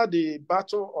after the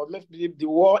battle or maybe the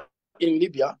war in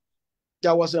Libya,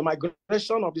 there was a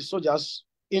migration of the soldiers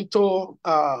into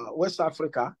West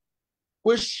Africa.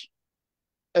 which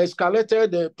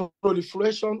escalated the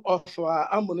proliferation of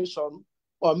ammunition,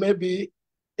 or maybe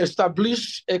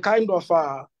establish a kind of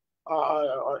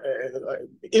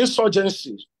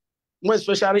insurgency, more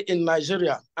especially in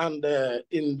Nigeria and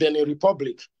in Benin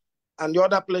Republic and the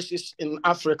other places in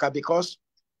Africa, because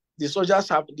the soldiers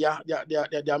have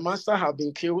their master have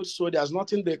been killed, so there's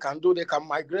nothing they can do. They can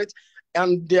migrate,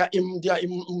 and their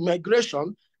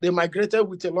migration, they migrated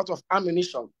with a lot of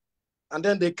ammunition, and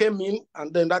then they came in,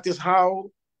 and then that is how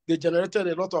they generated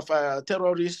a lot of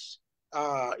terrorists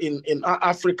in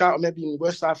Africa, or maybe in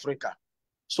West Africa.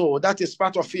 So that is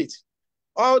part of it.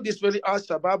 All these very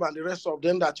Al-Shabaab and the rest of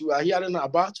them that you are hearing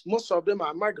about, most of them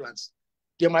are migrants.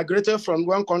 They migrated from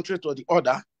one country to the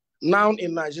other. Now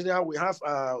in Nigeria, we have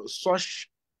such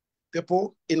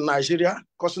people in Nigeria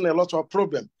causing a lot of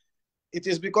problem. It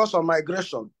is because of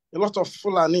migration. A lot of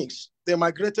Fulanis, they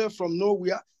migrated from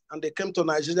nowhere and they came to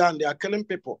Nigeria and they are killing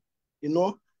people. You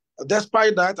know,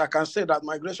 despite that, I can say that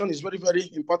migration is very, very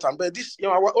important. But this,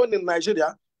 our own in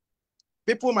Nigeria,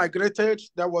 people migrated.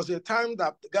 There was a time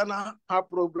that Ghana had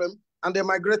problem and they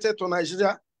migrated to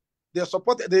Nigeria. They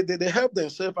supported, they help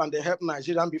themselves and they help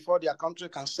Nigerians before their country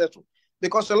can settle.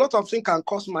 Because a lot of things can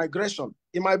cause migration.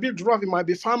 It might be drought, it might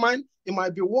be famine, it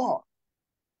might be war.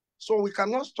 So we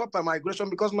cannot stop a migration,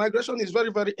 because migration is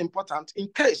very, very important in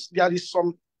case there is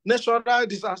some natural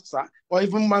disaster or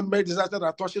even man-made disaster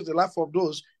that touches the life of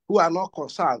those who are not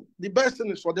concerned. The best thing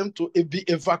is for them to be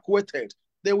evacuated.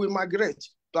 They will migrate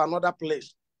to another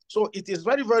place. So it is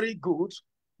very, very good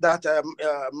that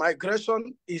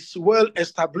migration is well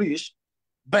established,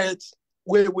 but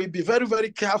we will be very,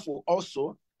 very careful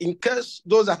also in case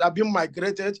those that have been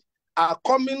migrated are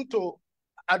coming to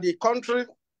the country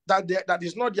that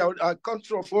is not their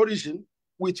country of origin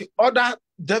with other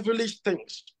devilish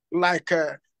things like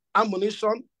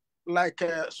ammunition, like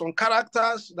some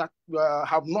characters that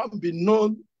have not been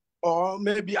known or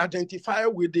maybe identified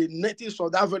with the natives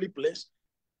of that very place.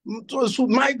 So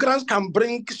migrants can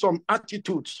bring some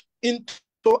attitudes into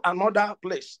another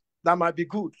place that might be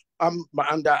good, and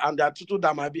the attitude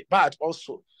that might be bad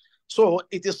also. So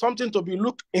it is something to be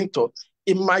looked into.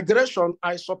 In migration,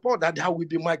 I support that there will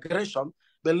be migration,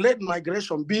 but let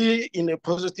migration be in a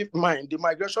positive mind, the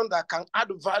migration that can add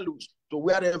values to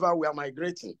wherever we are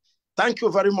migrating. Thank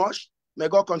you very much. May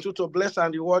God continue to bless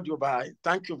and reward you by.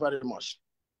 Thank you very much.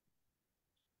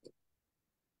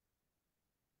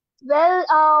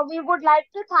 Well, we would like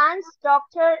to thank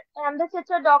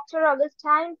Ambassador Dr.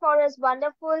 Augustine for his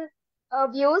wonderful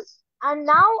views. And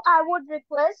now I would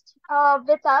request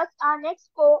with us our next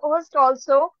co-host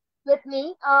also with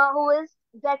me, who is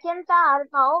Zakenta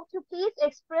Armao, to please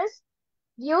express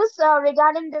views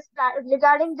regarding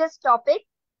this topic.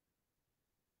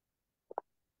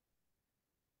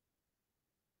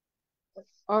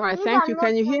 All right, Please thank you.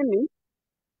 Can you hear me?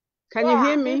 Can you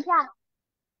hear me? We can.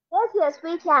 Yes,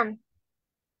 we can.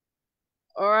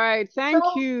 All right, thank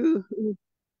you.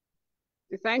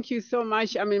 Thank you so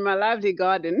much. I'm in my lovely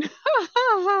garden.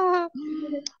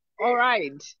 All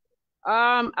right.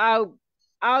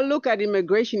 I'll look at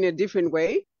immigration in a different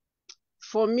way.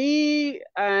 For me,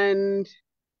 and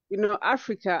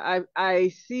Africa, I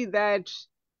see that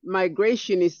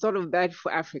migration is sort of bad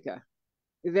for Africa.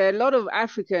 There are a lot of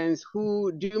Africans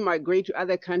who do migrate to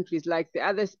other countries, like the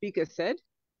other speaker said.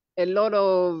 A lot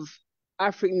of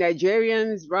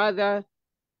Nigerians rather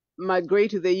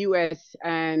migrate to the US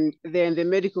and they're in the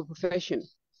medical profession.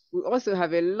 We also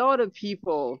have a lot of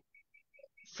people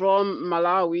from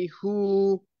Malawi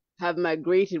who have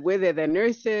migrated, whether they're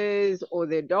nurses or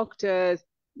they're doctors.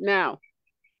 Now,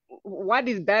 what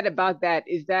is bad about that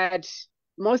is that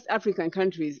most African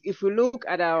countries, if we look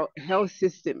at our health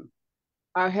system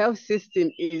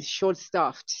is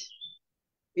short-staffed.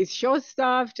 It's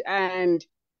short-staffed, and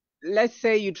let's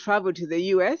say you travel to the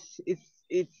US,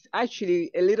 it's actually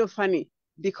a little funny,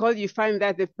 because you find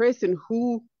that the person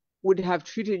who would have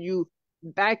treated you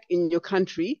back in your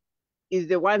country is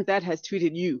the one that has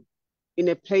treated you in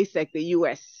a place like the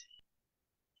US.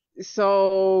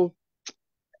 So,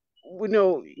 we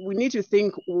need to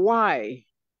think why.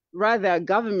 Rather,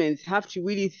 governments have to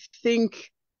really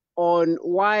think on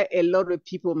why a lot of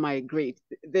people migrate.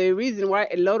 The reason why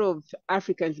a lot of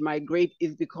Africans migrate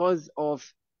is because of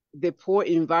the poor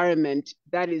environment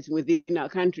that is within our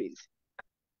countries.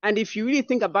 And if you really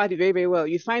think about it very, very well,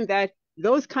 you find that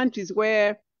those countries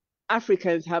where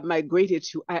Africans have migrated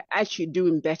to are actually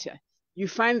doing better. You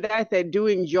find that they're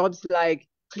doing jobs like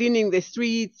cleaning the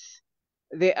streets,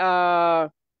 they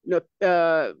are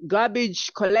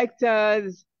garbage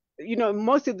collectors.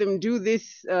 Most of them do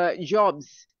these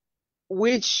jobs,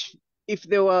 which if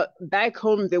they were back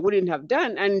home, they wouldn't have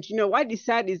done. And what is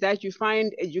sad is that you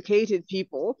find educated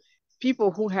people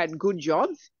who had good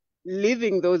jobs,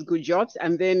 leaving those good jobs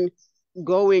and then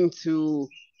going to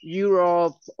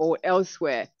Europe or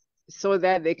elsewhere so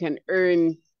that they can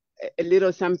earn a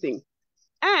little something.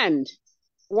 And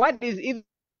what is even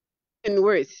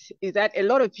worse is that a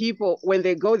lot of people, when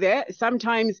they go there,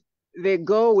 sometimes they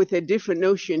go with a different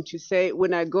notion to say,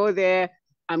 when I go there,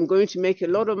 I'm going to make a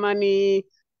lot of money.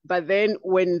 But then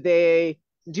when they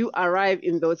do arrive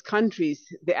in those countries,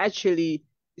 they actually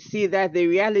see that the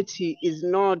reality is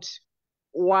not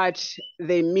what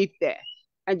they meet there.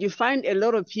 And you find a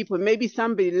lot of people, maybe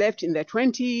somebody left in their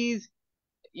 20s,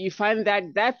 you find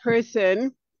that that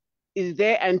person is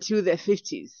there until their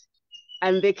 50s.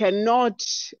 And they cannot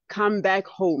come back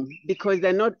home because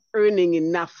they're not earning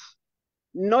enough.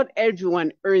 Not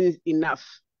everyone earns enough.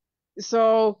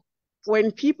 So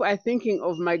when people are thinking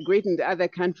of migrating to other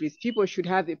countries, people should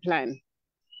have a plan.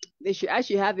 They should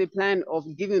actually have a plan of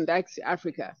giving back to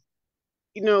Africa.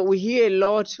 We hear a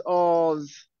lot of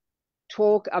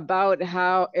talk about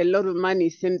how a lot of money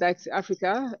is sent back to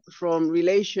Africa from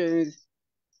relations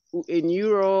in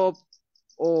Europe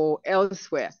or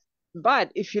elsewhere.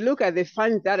 But if you look at the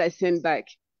funds that are sent back,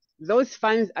 those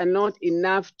funds are not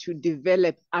enough to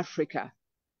develop Africa.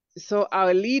 So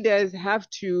our leaders have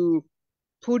to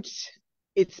put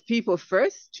its people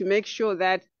first to make sure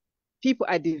that people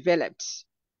are developed.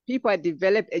 People are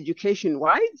developed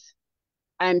education-wise,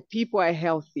 and people are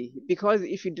healthy. Because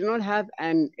if you do not have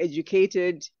an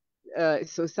educated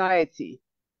society,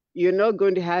 you're not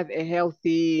going to have a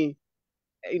healthy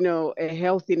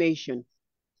nation.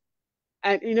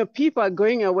 And people are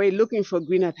going away looking for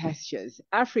greener pastures.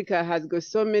 Africa has got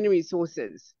so many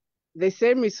resources. The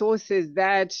same resources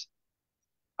that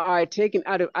are taken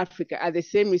out of Africa are the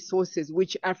same resources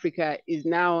which Africa is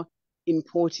now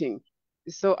importing.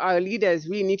 So our leaders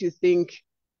really need to think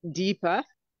deeper.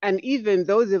 And even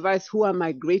those of us who are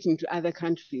migrating to other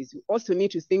countries, we also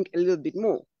need to think a little bit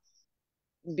more.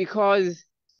 Because,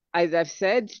 as I've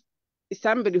said,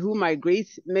 somebody who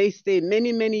migrates may stay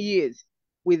many, many years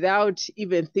without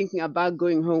even thinking about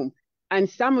going home. And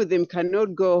some of them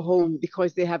cannot go home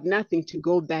because they have nothing to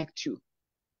go back to.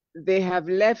 They have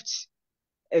left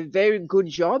a very good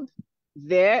job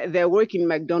there. They're working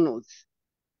McDonald's.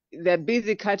 They're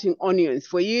busy cutting onions.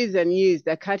 For years and years,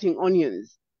 they're cutting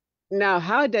onions. Now,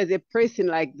 how does a person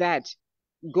like that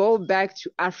go back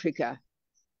to Africa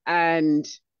and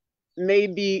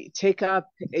maybe take up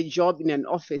a job in an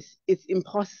office? It's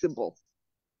impossible.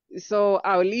 So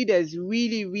our leaders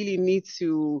really, really need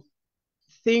to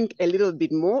think a little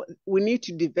bit more. We need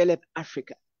to develop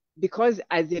Africa, because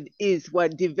as it is, we're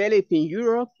developing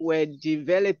Europe, we're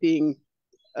developing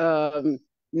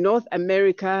North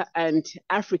America, and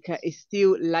Africa is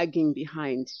still lagging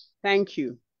behind. Thank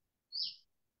you.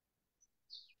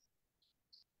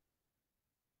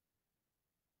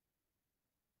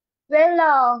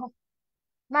 Well,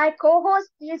 my co-host,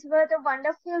 these were the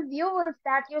wonderful views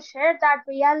that you shared, that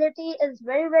reality is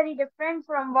very, very different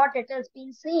from what it has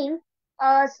been seen.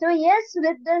 So yes,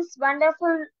 with this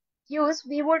wonderful views,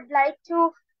 we would like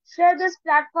to share this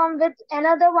platform with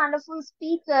another wonderful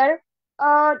speaker,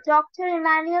 Dr.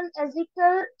 Emmanuel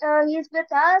Ezekiel. He's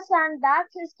with us, and that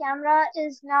his camera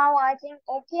is now, I think,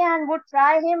 okay, and would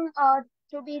try him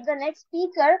to be the next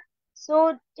speaker.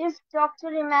 So if Dr.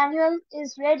 Emmanuel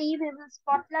is ready, we will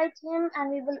spotlight him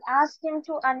and we will ask him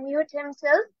to unmute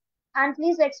himself and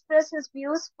please express his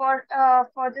views for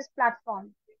this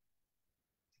platform.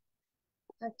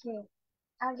 Okay.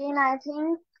 Again, I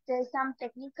think there's some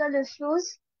technical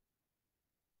issues.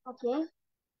 Okay.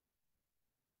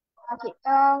 Okay.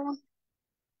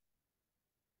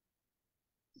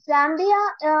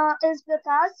 Zambia is with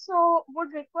us, so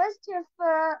would request if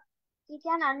he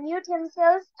can unmute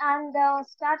himself and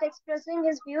start expressing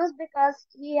his views, because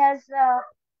he has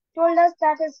told us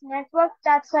that his network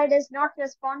that side is not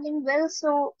responding well.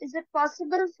 So is it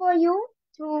possible for you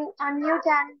to unmute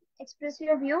and express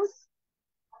your views?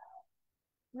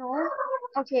 No?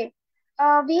 Okay.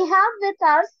 We have with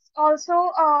us also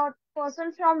a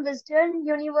person from Wisdom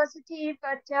University,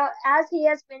 but as he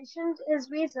has mentioned his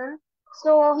reason,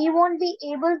 so he won't be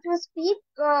able to speak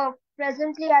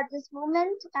presently at this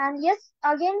moment. And yes,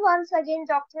 once again,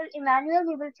 Dr. Emmanuel,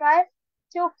 we will try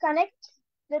to connect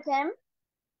with him.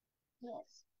 Yes.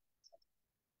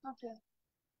 Okay.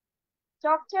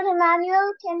 Dr.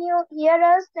 Emmanuel, can you hear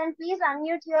us? Then please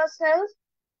unmute yourself.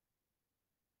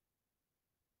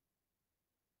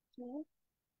 Okay.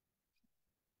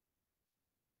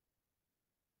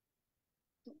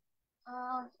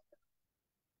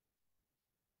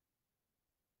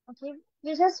 Okay,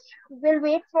 We just will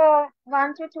wait for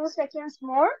 1 to 2 seconds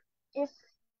more if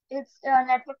its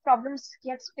network problems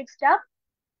gets fixed up.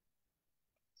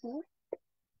 Okay.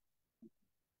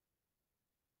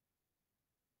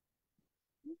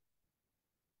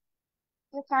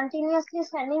 We're continuously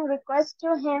sending requests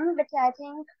to him, but I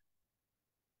think,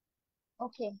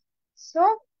 okay.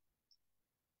 So,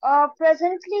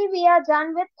 presently we are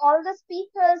done with all the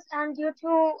speakers, and due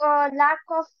to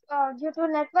due to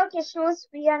network issues,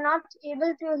 we are not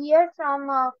able to hear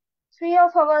from 3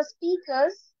 of our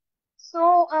speakers.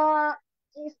 So,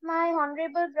 if my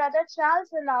honorable brother Charles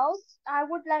allows, I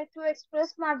would like to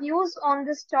express my views on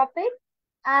this topic,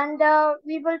 and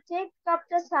we will take up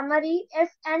the summary. If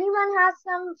anyone has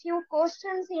some few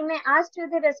questions, he may ask to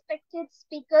the respected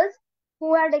speakers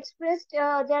who had expressed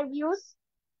their views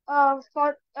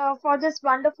for this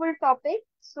wonderful topic.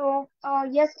 So,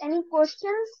 yes, any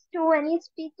questions to any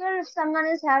speaker if someone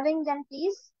is having, then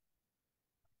please.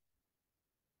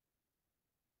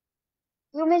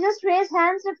 You may just raise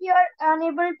hands if you are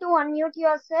unable to unmute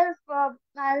yourself.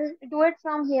 I'll do it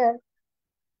from here.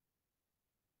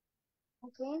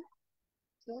 Okay.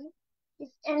 Okay. If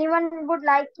anyone would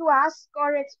like to ask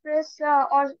or express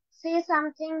or say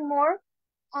something more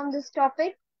on this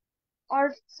topic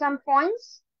or some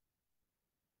points.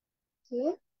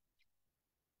 Okay.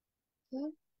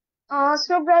 Okay.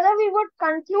 So, brother, we would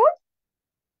conclude.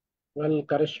 Well,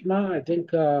 Karishma, I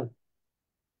think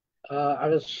I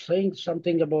was saying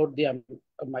something about the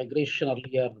migration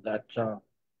earlier that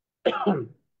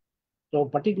so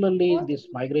particularly this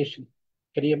migration.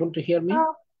 Can you able to hear me?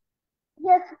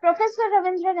 Yes, Professor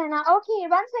Ravindra Rana. Okay, 1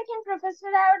 second, Professor.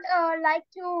 I would like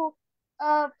to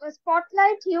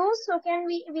spotlight you, so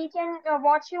we can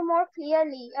watch you more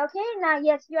clearly. Okay, now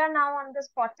yes, you are now on the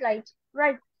spotlight.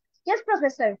 Right. Yes,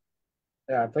 Professor.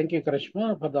 Yeah, thank you,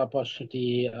 Karishma, for the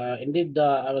opportunity. Indeed,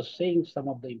 I was saying some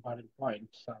of the important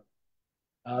points.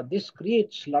 This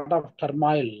creates a lot of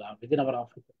turmoil within our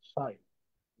African side.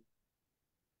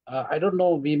 I don't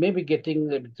know, we may be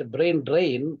getting it's a brain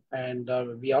drain, and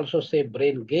we also say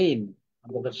brain gain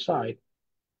on the other side,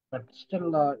 but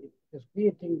still it is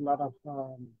creating a lot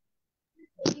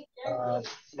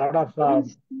of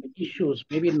issues,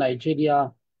 maybe in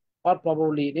Nigeria or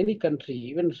probably in any country,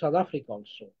 even South Africa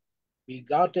also. We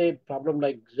got a problem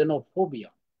like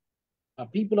xenophobia.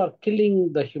 People are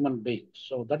killing the human beings.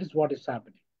 So that is what is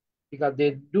happening. Because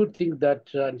they do think that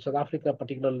in South Africa,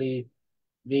 particularly,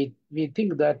 we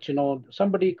think that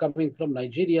somebody coming from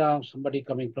Nigeria, somebody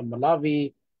coming from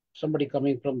Malawi, somebody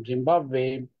coming from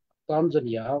Zimbabwe,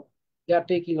 Tanzania, they are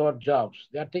taking our jobs,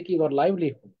 they are taking our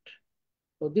livelihood.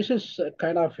 So this is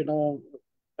kind of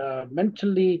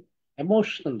mentally,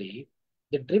 emotionally,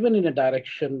 they're driven in a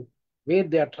direction where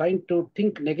they are trying to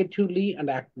think negatively and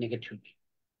act negatively.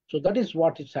 So that is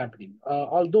what is happening.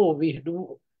 Although we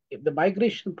do, the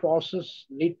migration process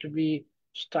need to be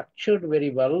structured very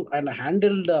well and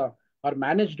handled or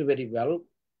managed very well,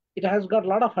 it has got a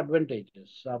lot of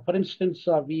advantages. For instance,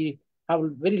 we have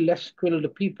very less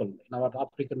skilled people in our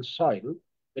African soil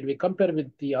when we compare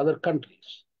with the other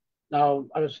countries. Now,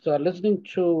 I was listening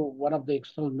to one of the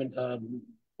external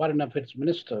foreign affairs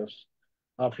ministers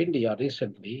of India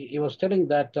recently. He was telling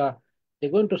that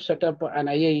they're going to set up an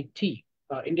IIT,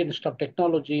 Indian Institute of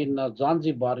Technology in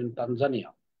Zanzibar in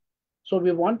Tanzania. So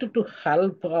we wanted to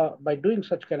help by doing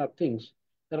such kind of things.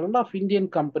 There are a lot of Indian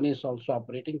companies also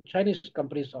operating. Chinese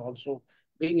companies are also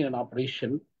being in an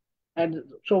operation. And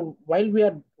so while we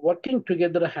are working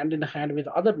together hand in hand with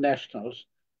other nationals,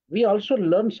 we also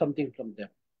learn something from them.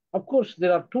 Of course,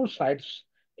 there are two sides.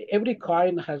 Every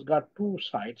coin has got two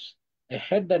sides, a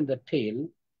head and the tail.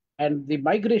 And the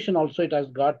migration also, it has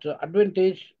got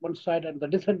advantage one side and the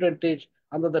disadvantage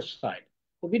on the other side.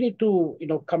 So we need to,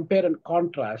 compare and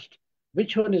contrast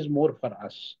which one is more for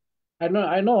us. I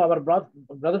know our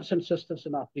brothers and sisters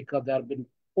in Africa, they have been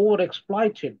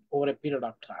overexploited over a period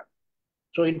of time.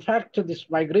 So in fact, this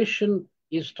migration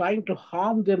is trying to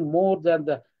harm them more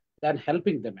than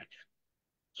helping them actually.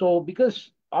 So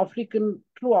because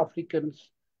true Africans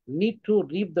need to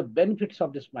reap the benefits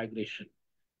of this migration.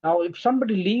 Now, if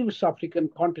somebody leaves African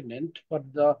continent for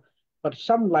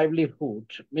some livelihood,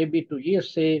 maybe to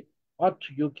USA or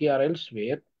to UK or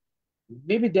elsewhere,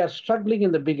 maybe they are struggling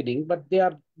in the beginning, but they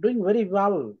are doing very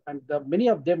well. And many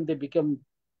of them, they become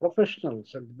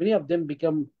professionals and many of them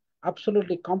become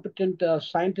absolutely competent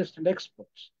scientists and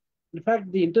experts. In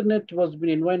fact, the internet was been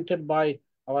invented by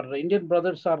our Indian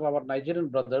brothers or our Nigerian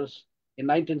brothers in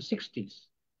 1960s.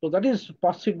 So that is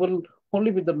possible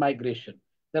only with the migration.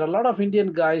 There are a lot of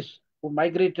Indian guys who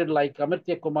migrated like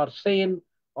Amartya Kumar Sen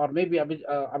or maybe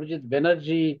Abhijit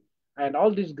Banerjee And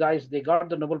all these guys, they got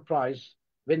the Nobel Prize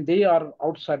when they are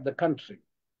outside the country.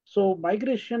 So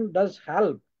migration does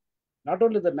help not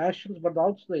only the nations but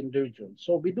also the individuals.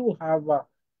 So we do have,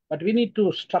 but we need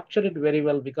to structure it very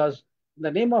well, because in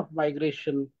the name of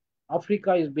migration,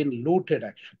 Africa is being looted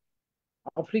actually.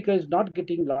 Africa is not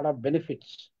getting a lot of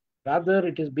benefits. Rather,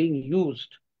 it is being used.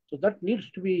 So that needs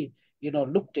to be,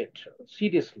 looked at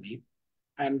seriously.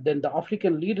 And then the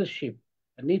African leadership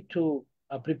need to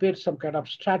prepare some kind of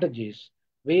strategies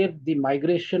where the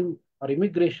migration or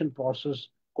immigration process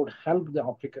could help the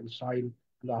African soil,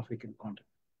 the African continent.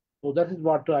 So that is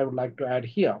what I would like to add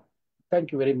here.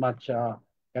 Thank you very much,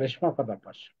 Karishma, for that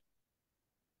question.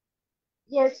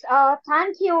 Yes,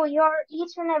 thank you. Your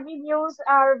each and every views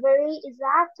are very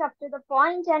exact, up to the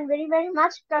point, and very, very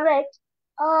much correct.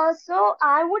 So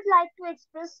I would like to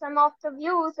express some of the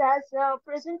views as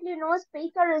presently no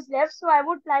speaker is left. So I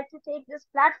would like to take this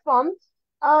platform.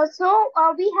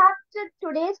 We have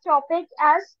today's topic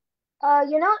as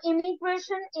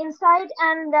immigration inside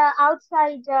and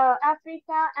outside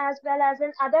Africa, as well as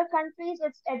in other countries,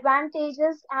 its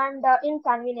advantages and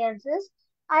inconveniences.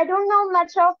 I don't know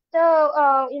much of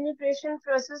the immigration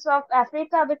process of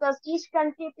Africa, because each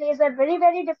country plays a very,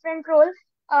 very different role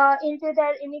into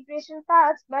their immigration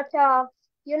paths. But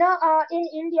in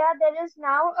India, there is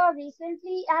now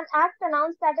recently an act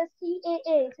announced, that is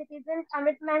CAA, Citizen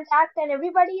Commitment Act, and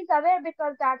everybody is aware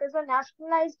because that is a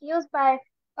nationalized use by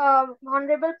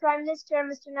Honorable Prime Minister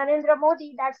Mr. Narendra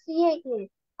Modi, that CAA.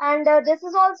 And this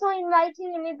is also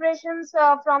inviting immigrations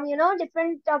from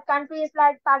different countries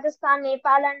like Pakistan,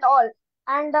 Nepal, and all.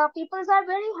 And peoples are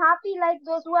very happy, like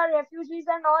those who are refugees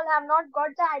and all have not got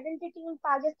the identity in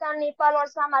Pakistan, Nepal, or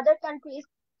some other countries.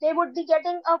 They would be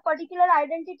getting a particular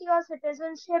identity or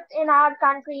citizenship in our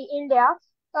country, India.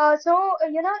 Each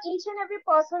and every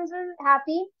person is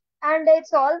happy, and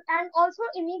it's all. And also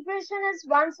immigration is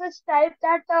one such type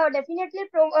that definitely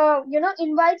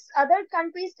invites other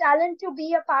countries talent to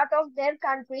be a part of their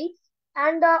country.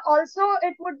 And also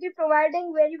it would be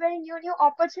providing very, very new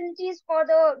opportunities for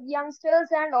the youngsters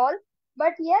and all.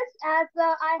 But yes, as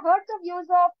I heard the views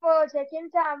of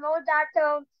Jacinta Amo,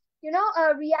 that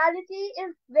reality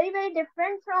is very, very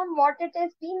different from what it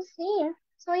is being seen.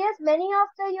 So yes, many of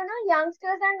the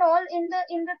youngsters and all, in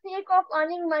the sake of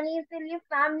earning money, they leave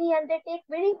family and they take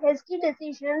very hasty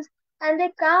decisions, and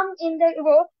they come in the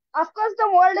work. Of course,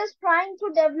 the world is trying to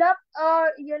develop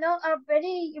a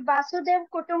very Vasudev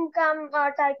Kutumbakam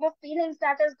type of feelings,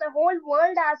 that is the whole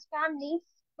world as family.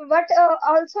 But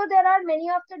also there are many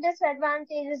of the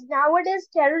disadvantages. Nowadays,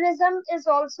 terrorism is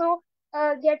also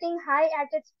getting high at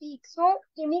its peak. So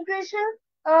immigration,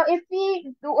 if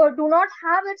we do not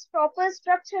have its proper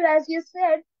structure, as you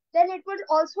said, then it will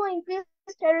also increase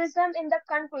terrorism in the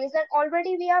countries. And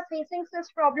already we are facing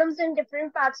such problems in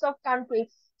different parts of country.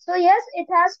 So yes, it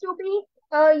has to be,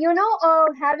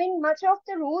 having much of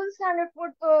the rules, and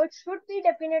it should be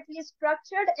definitely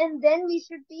structured, and then we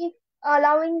should be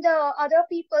allowing the other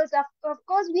people's. Of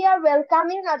course, we are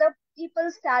welcoming other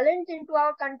people's talent into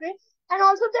our country. And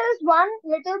also there is one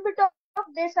little bit of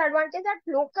disadvantage, that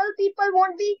local people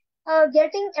won't be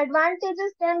getting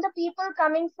advantages than the people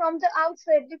coming from the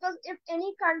outside, because if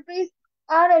any countries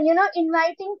are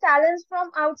inviting talents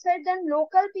from outside, then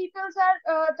local peoples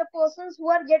are the persons who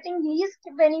are getting least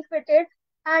benefited.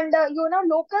 And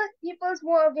local peoples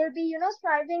will be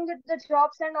striving with the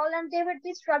jobs and all, and they would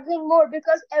be struggling more,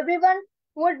 because everyone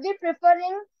would be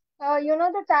preferring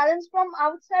the talents from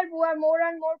outside who are more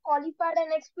and more qualified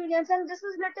and experienced. And this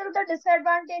is little the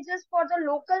disadvantages for the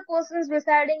local persons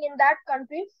residing in that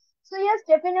country. So yes,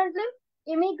 definitely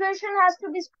immigration has to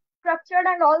be structured,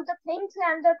 and all the things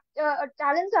and the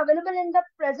talents available in the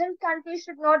present country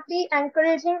should not be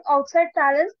encouraging outside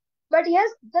talents. But yes,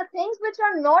 the things which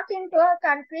are not into a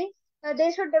country, they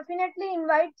should definitely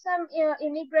invite some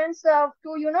immigrants to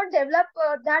develop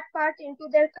that part into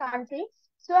their country.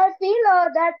 So I feel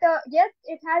that yes,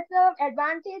 it has a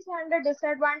advantage and a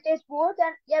disadvantage both,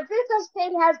 and every such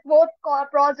thing has both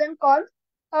pros and cons.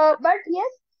 But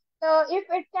yes, if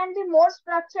it can be more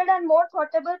structured and more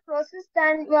thoughtable process,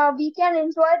 then we can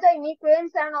enjoy the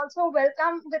immigrants and also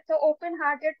welcome with the open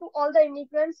hearted to all the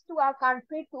immigrants to our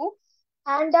country too.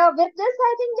 And with this,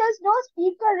 I think there's no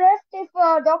speaker left.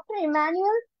 If Dr.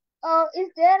 Emmanuel is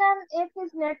there, and if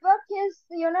his network is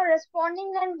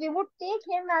responding, then we would take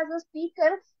him as a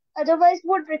speaker. Otherwise,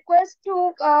 would request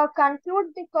to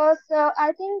conclude, because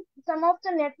I think some of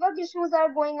the network issues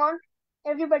are going on.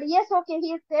 Everybody, yes, okay,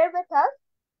 he is there with us.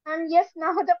 And yes,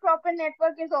 now the proper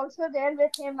network is also there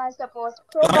with him, I suppose.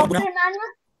 So, Dr.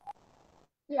 Emmanuel,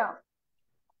 yeah.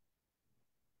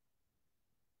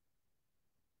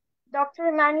 Dr.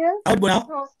 Emmanuel,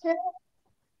 who still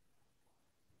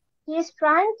he's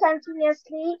trying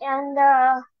continuously, and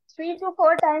 3 to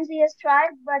 4 times he has tried,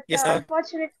 but Yes,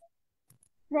 unfortunately,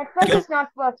 network is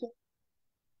not working.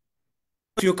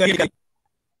 if you can.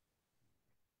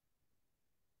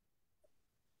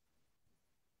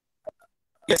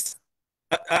 Yes.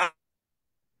 Am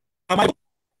I?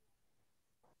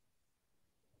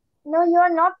 No, you are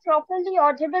not properly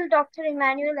audible, Dr.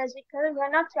 Emmanuel Ezekiel. You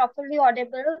are not properly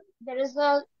audible. There is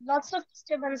lots of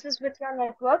disturbances with your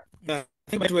network. I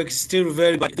think my network is still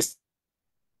very bad. This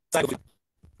side of it.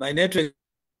 My network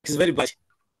is very bad.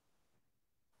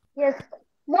 Yes,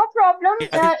 no problem.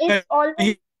 It's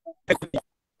always.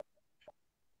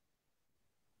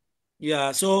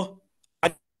 Yeah, so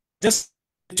I just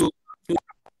to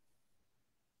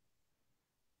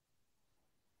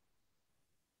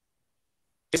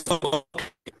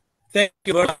thank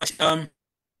you very much.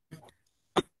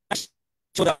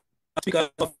 So that speaker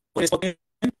for spoken.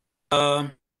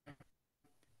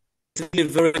 It's really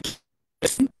very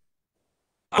interesting.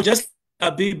 I'll just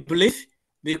be brief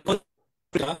because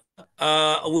we have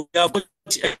got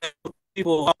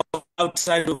people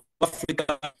outside of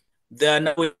Africa. They are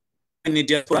now in the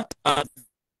diaspora. A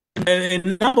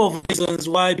number of reasons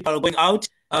why people are going out.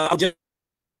 I'll just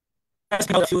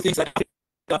ask out a few things that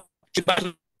Africa should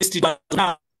be listed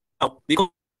now because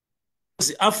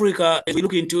Africa, if we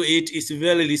look into it, is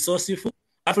very resourceful.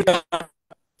 Africa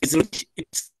is rich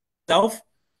itself,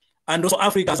 and also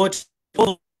Africa has got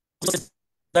all resources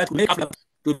that make Africa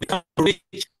to become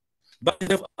rich. But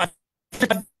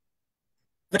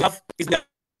Africa is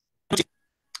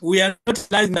we are not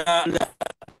utilizing the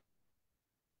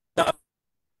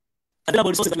available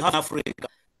resources that we have in Africa.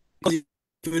 Because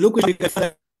if we look at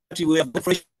Africa, we have got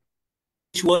fresh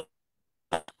water,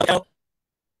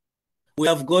 we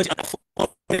have got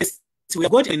forests, we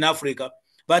have got in Africa,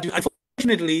 but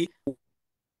unfortunately, we're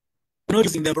not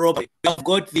using them properly. We have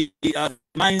got the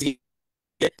mines, the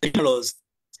minerals,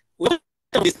 we have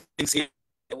these things here,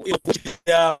 which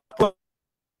they are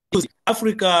using.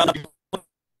 Africa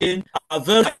are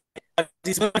very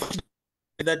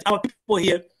that our people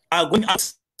here are going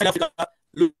outside Africa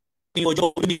looking for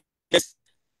jobs,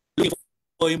 looking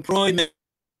for employment.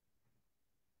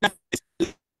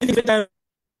 If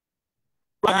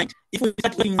we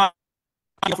start looking at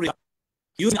Africa,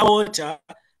 using our water,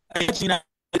 in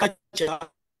agriculture,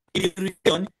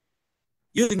 irrigation,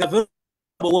 using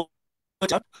available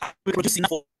water, we produce enough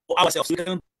for ourselves. We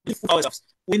can live for ourselves.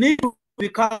 We need to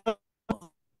become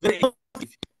very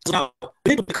effective. So now we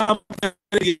need to become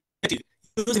very effective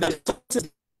using the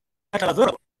resources that are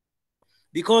available.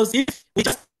 Because if we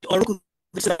just look at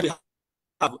the that we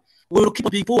have, we will keep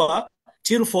being poor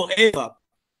till forever.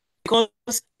 Because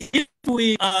if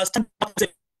we stand up and say,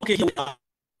 okay, here we are,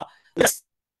 let's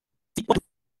see what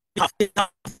we have.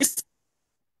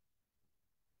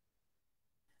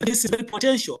 This is very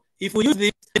potential. If we use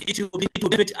this, it will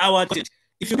benefit our content.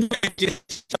 If you look at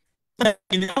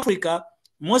in Africa,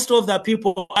 most of the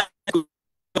people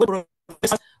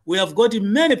we have got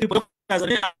many people, but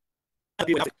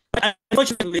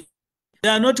unfortunately, they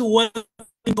are not working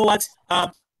towards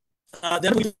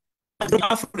Africa.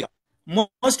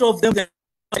 Most of them,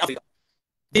 Africa.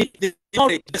 The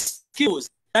knowledge, the skills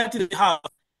that they have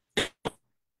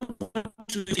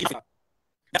to Africa.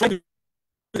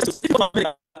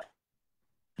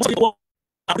 Most people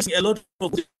are producing a lot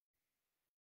of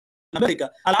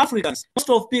America. And Africans, most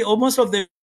of the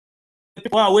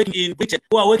people who are working in Britain,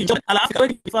 who are working in Jordan, Africa,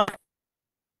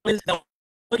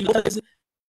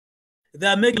 they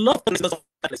are making a lot of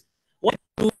progress. What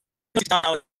do we do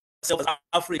ourselves as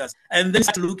Africans, and then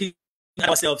start looking at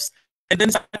ourselves, and then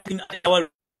start looking at our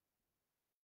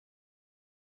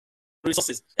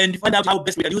resources, and find out how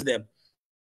best we can use them.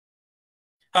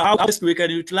 How best we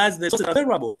can utilize the resources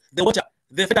available, the water,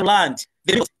 the fertile land,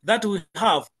 the resources that we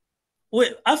have.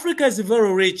 Africa is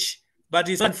very rich, but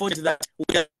it's unfortunate that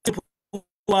we are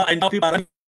poor and now people are running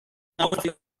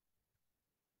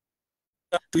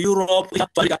to Europe, to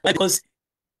Africa, because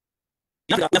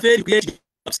we are failing to create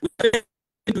jobs. We are failing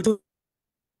to do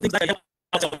things that help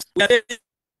ourselves. We are failing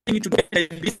to do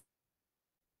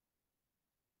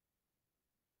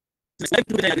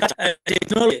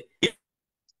technology.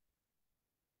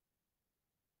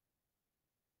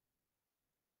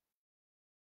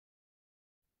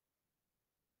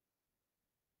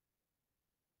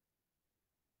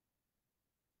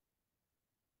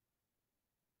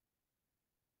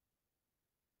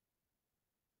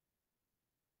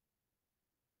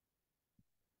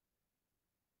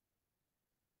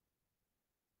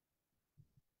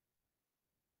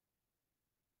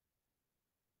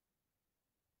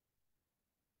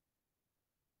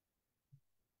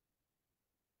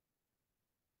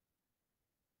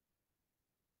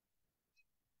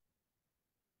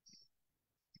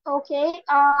 Okay,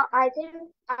 I think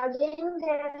again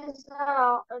there is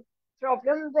a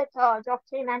problem with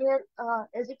Dr. Emmanuel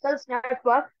Ezekiel's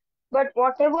network, but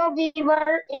whatever we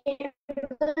were able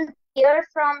to hear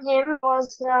from him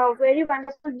was very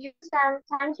wonderful views. And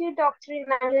thank you, Dr.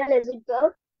 Emmanuel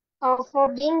Ezekiel,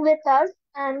 for being with us.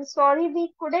 And sorry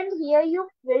we couldn't hear you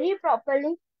very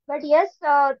properly, but yes,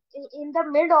 in the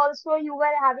mid also you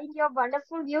were having your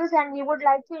wonderful views, and we would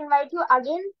like to invite you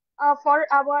again for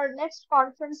our next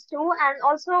conference too. And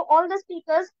also all the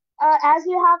speakers, as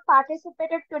you have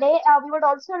participated today, we would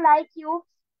also like you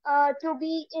to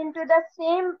be into the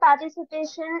same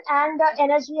participation and the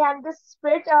energy and the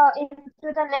spirit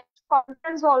into the next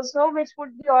conference also, which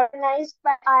would be organized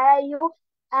by IIU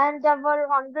and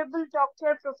our Honorable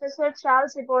Dr. Professor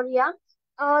Charles Ebhoria.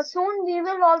 Soon we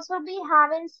will also be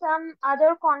having some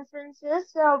other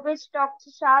conferences which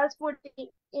Dr. Charles would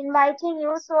be inviting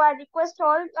you. So I request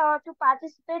all to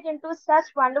participate into such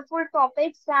wonderful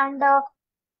topics and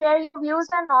share your views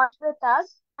and thoughts with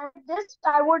us. And this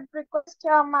I would request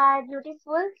my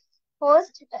beautiful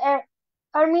host,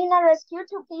 Armina Rescue,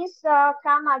 to please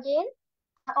come again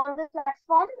on this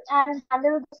platform and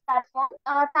handle this platform.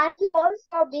 Thank you all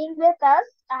for being with us.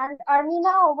 And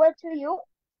Armina, over to you.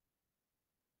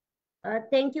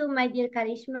 Thank you, my dear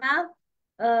Karishma.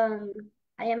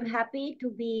 I am happy to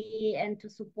be and to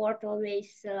support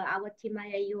always our team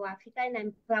IIU Africa, and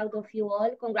I'm proud of you all.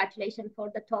 Congratulations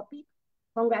for the topic.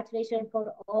 Congratulations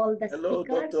for all the Hello,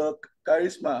 speakers. Dr.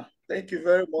 Karishma. Thank you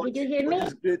very much Did you hear for me?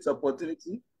 this great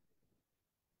opportunity.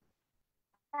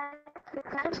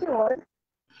 Thank you all.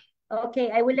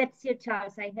 Okay, I will let Sir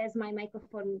Charles. I has my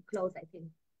microphone closed, I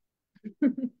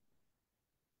think.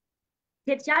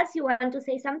 Sir Charles, you want to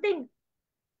say something?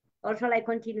 Or shall I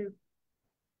continue?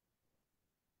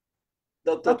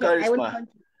 Dr. Okay, I will Karishma,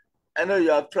 continue. I know you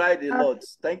have tried a lot.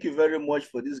 Thank you very much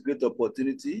for this great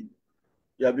opportunity.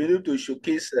 You have been able to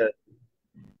showcase.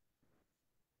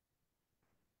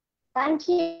 Thank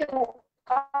you.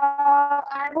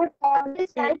 I would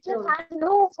always like to thank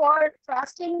you for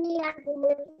trusting me and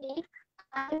believing me.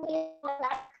 And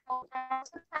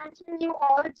also thanking you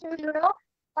all to,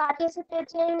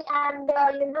 participating and,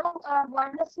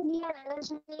 wonderfully and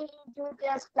energetically into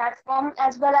this platform,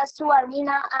 as well as to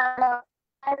Armina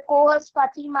and co-host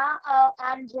Fatima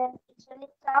and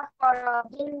Janika for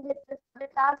being with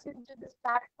us into this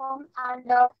platform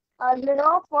and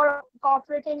for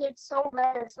cooperating it so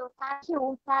well. So thank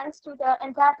you. Thanks to the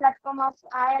entire platform of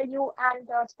IIU and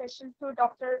special to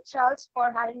Dr. Charles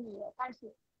for having me here. Thank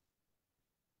you.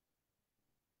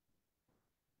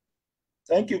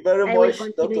 Thank you very much,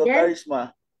 Dr.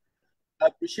 Karishma. I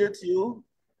appreciate you,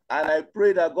 and I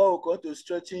pray that God will continue to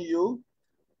strengthen you.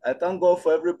 I thank God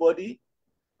for everybody.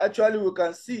 Actually, we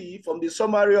can see from the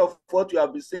summary of what we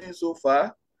have been saying so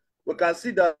far, we can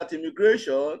see that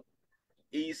immigration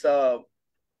is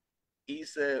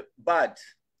bad.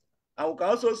 And we can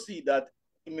also see that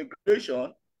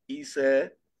immigration is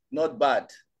not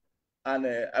bad. And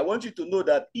I want you to know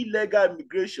that illegal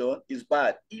immigration is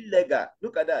bad. Illegal,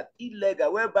 look at that,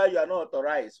 illegal, whereby you are not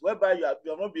authorized, whereby you have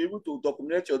not been able to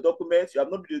document your documents, you have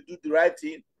not been able to do the right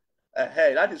thing.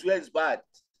 Hey, that is where it's bad.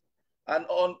 And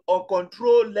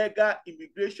uncontrolled legal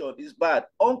immigration is bad.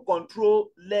 Uncontrolled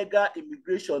legal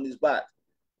immigration is bad.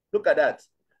 Look at that.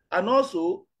 And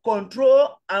also,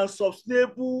 control and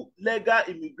sustainable legal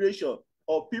immigration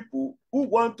of people who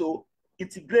want to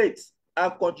integrate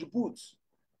and contribute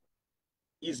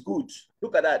is good.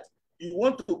 Look at that. You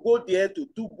want to go there to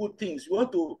do good things. You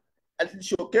want to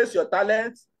showcase your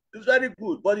talent. It's very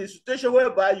good. But in a situation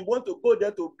whereby you want to go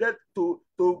there to get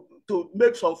to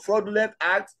make some fraudulent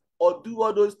acts or do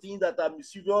all those things that are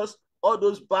mischievous, all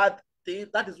those bad things,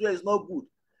 that is where it's not good.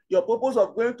 Your purpose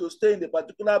of going to stay in a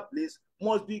particular place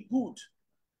must be good.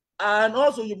 And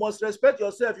also you must respect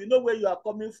yourself. You know where you are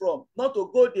coming from. Not to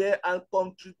go there and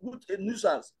contribute a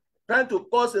nuisance, trying to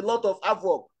cause a lot of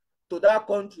havoc to that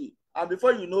country. And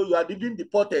before you know, you are being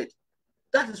deported.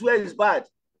 That is where it's bad.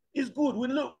 It's good. We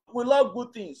love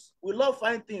good things. We love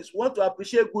fine things. We want to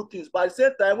appreciate good things. But at the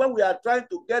same time, when we are trying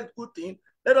to get good things,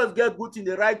 let us get good in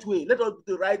the right way. Let us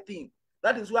do the right thing.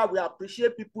 That is why we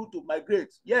appreciate people to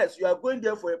migrate. Yes, you are going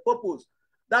there for a purpose.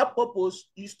 That purpose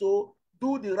is to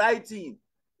do the right thing,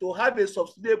 to have a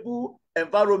sustainable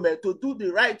environment, to do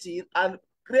the right thing and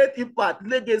create impact,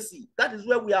 legacy. That is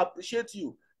where we appreciate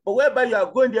you. But whereby you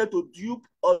are going there to dupe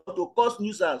or to cause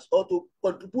nuisance or to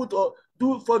contribute or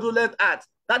do fraudulent acts,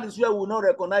 that is where we will not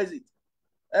recognize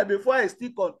it. Before I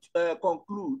still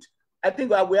conclude, I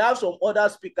think we have some other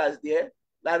speakers there.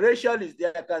 Like Rachel is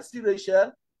there. I can see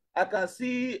Rachel. I can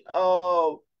see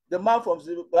the man from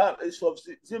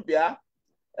Zambia.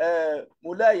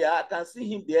 Mulaya, I can see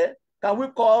him there. Can we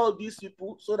call these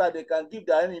people so that they can give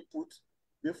their input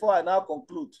before I now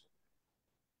conclude?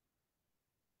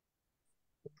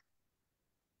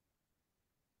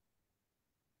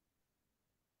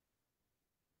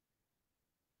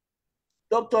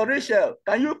 Dr. Rachel,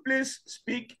 can you please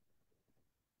speak?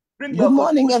 Bring Good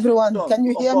morning, everyone. Can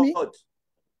you hear me?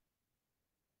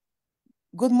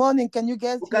 Good morning. Can you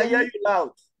guys hear me? We can hear you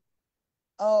loud.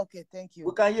 Oh, okay, thank you.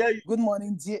 We can hear you. Good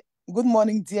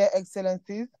morning, dear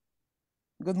Excellencies.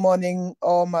 Good morning,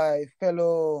 all my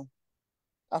fellow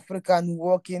African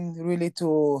working really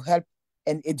to help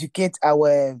and educate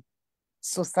our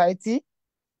society.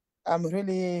 I'm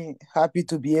really happy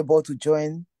to be able to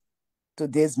join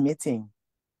today's meeting.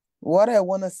 What I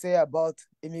want to say about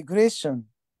immigration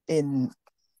in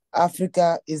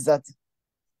Africa is that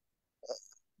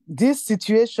this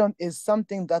situation is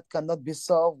something that cannot be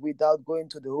solved without going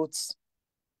to the roots.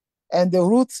 And the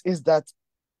roots is that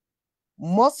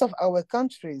most of our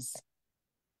countries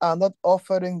are not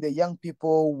offering the young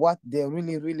people what they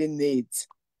really, really need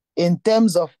in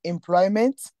terms of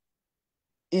employment,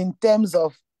 in terms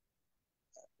of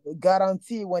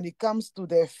guarantee when it comes to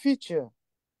their future.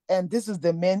 And this is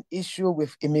the main issue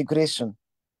with immigration.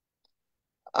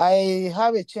 I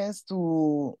have a chance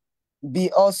to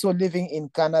be also living in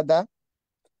Canada.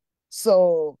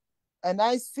 So, and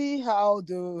I see how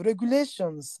the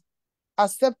regulations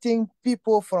accepting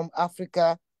people from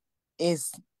Africa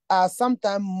are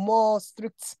sometimes more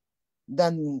strict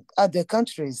than other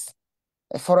countries.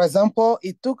 For example,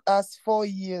 it took us 4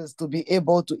 years to be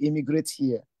able to immigrate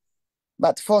here.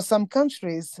 But for some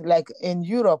countries, like in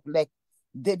Europe, like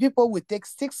the people will take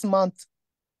 6 months,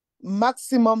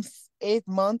 maximum 8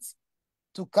 months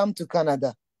to come to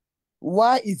Canada.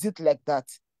 Why is it like that?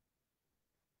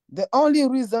 The only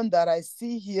reason that I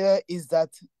see here is that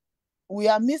we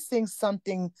are missing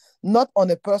something, not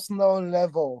on a personal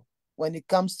level when it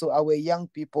comes to our young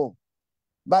people,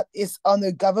 but it's on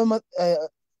a government,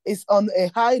 it's on a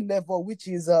high level, which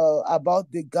is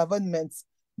about the governments,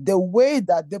 the way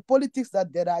that the politics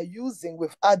that they are using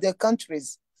with other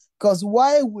countries. Because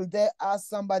why would they ask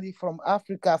somebody from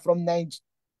Africa, from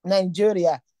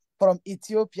Nigeria, from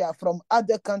Ethiopia, from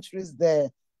other countries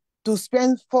there to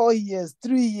spend 4 years,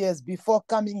 3 years before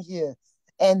coming here?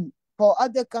 And for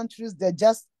other countries, they're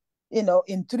just,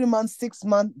 in 3 months, 6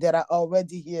 months, they are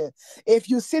already here. If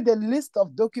you see the list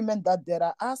of documents that they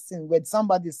are asking when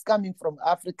somebody is coming from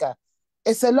Africa,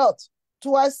 it's a lot,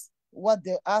 twice what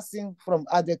they're asking from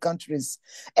other countries.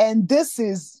 And this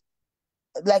is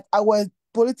like our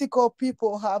political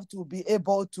people have to be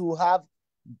able to have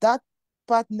that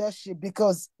partnership,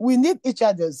 because we need each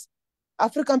other's.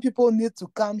 African people need to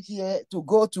come here, to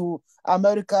go to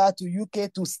America, to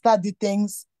UK, to study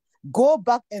things, go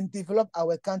back and develop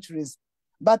our countries.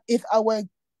 But if our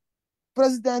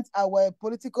president, our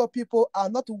political people are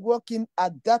not working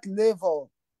at that level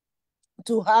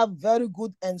to have very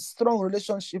good and strong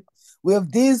relationship with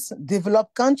these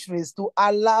developed countries to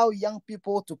allow young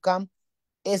people to come,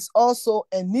 it's also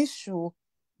an issue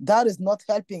that is not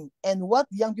helping. And what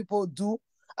young people do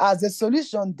as a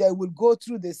solution, they will go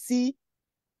through the sea,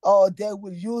 or they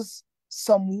will use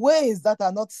some ways that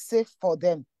are not safe for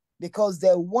them because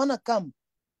they want to come,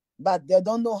 but they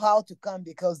don't know how to come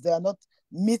because they are not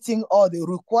meeting all the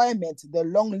requirements, the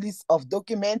long list of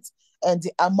documents and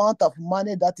the amount of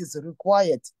money that is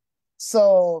required.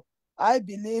 So I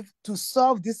believe to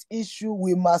solve this issue,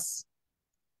 we must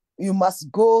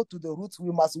go to the roots.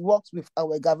 We must work with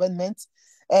our government,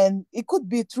 and it could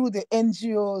be through the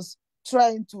NGOs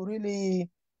trying to really,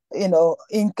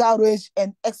 encourage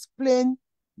and explain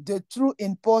the true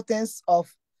importance of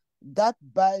that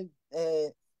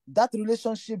that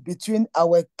relationship between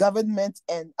our government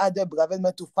and other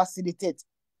government to facilitate.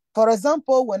 For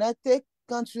example, when I take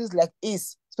countries like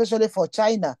East, especially for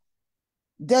China,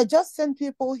 they just send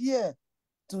people here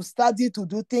to study, to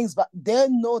do things, but they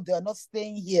know they're not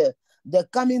staying here. They're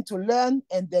coming to learn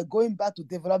and they're going back to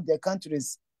develop their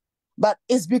countries. But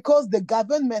it's because the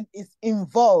government is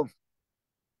involved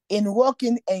in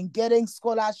working and getting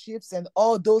scholarships and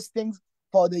all those things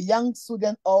for the young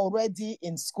student already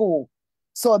in school.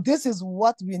 So this is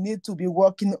what we need to be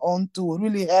working on to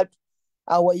really help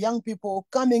our young people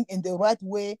coming in the right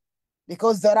way,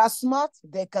 because they are smart,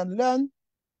 they can learn,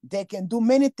 they can do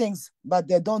many things, but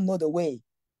they don't know the way.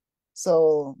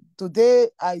 So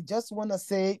today, I just want to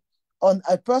say, on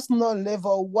a personal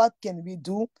level, what can we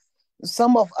do?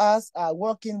 Some of us are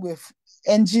working with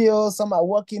NGOs, some are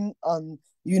working on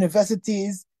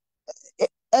universities.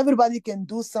 Everybody can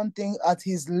do something at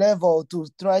his level to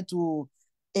try to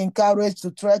encourage,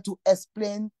 to try to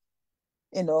explain,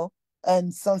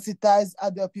 and sensitize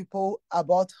other people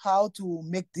about how to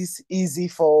make this easy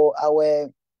for our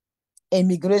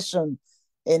immigration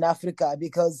in Africa,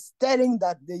 because telling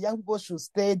that the young people should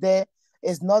stay there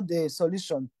is not the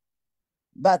solution,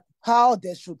 but how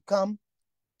they should come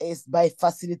is by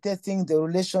facilitating the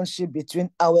relationship between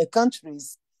our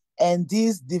countries and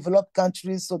these developed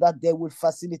countries so that they will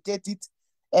facilitate it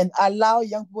and allow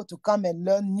young people to come and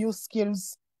learn new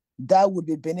skills that would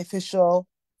be beneficial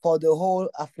for the whole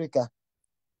Africa.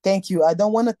 Thank you. I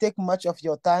don't want to take much of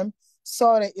your time.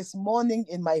 Sorry, it's morning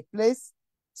in my place.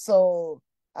 So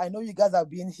I know you guys have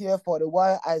been here for a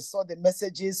while. I saw the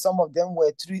messages. Some of them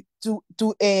were 2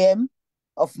 a.m.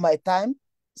 of my time.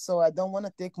 So I don't want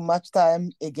to take much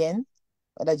time again.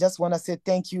 But I just want to say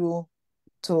thank you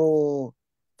to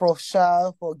Prof.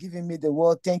 Shah for giving me the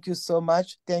word. Thank you so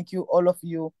much. Thank you, all of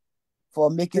you, for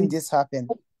making this happen.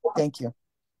 Thank you.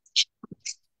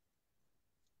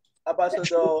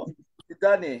 Ambassador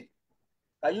Tijani,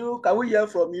 can we hear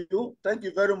from you? Thank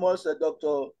you very much,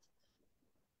 Dr.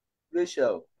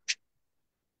 Rachel.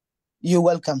 You're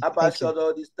welcome.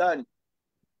 Ambassador Tijani.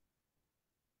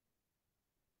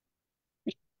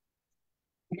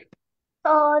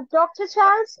 Dr.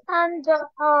 Charles and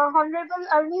Honorable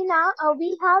Arlena,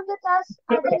 we have with us,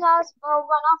 I think, as one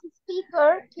of the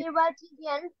speaker,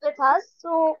 KYTDN, with us.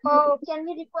 So, can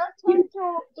we request him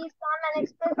to please come and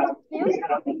express his views?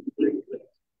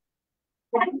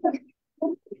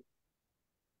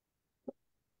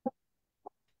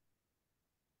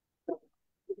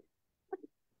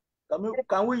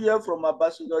 Can we hear from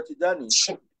Ambassador Tijani?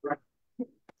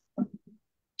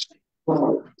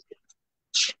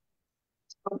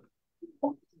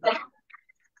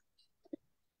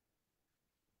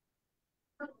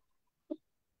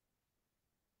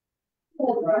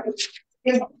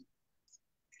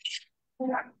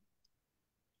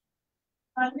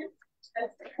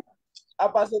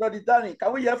 Ambassador Tijani,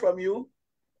 can we hear from you?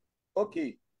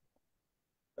 Okay.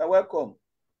 You're welcome.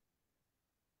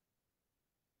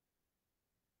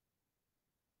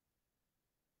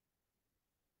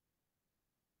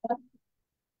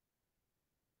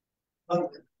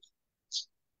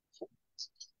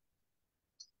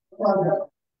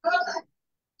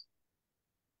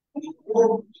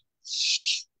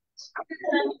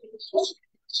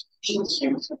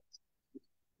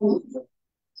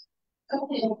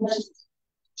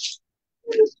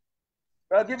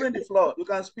 You are given the floor. You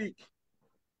can speak.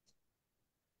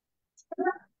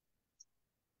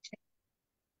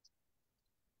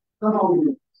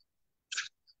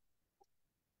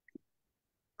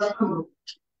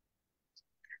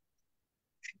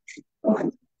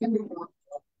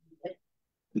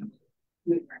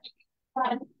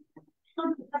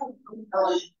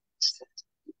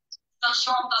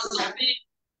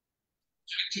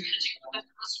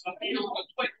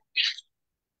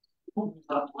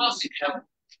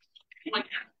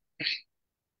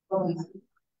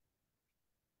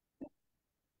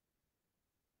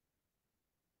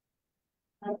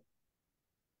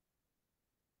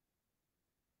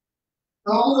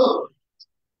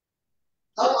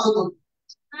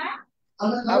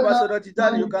 Ambassador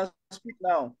Tijani, you can speak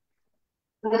now.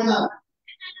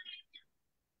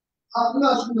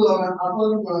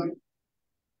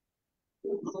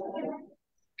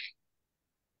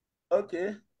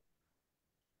 Okay.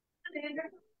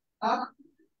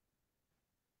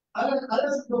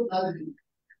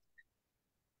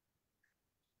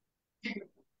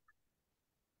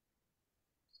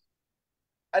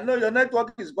 I know your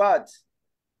network is bad.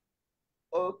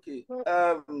 Okay.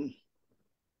 The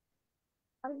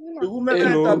women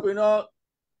entrepreneur,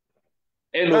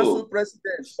 council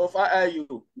president of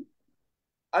IIU.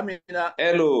 I mean,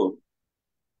 hello.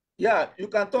 Yeah, you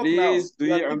can talk now. Please, do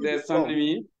you understand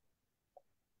me?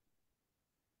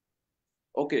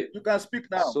 Okay. You can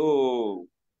speak now. So,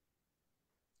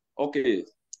 okay.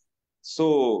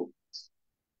 So,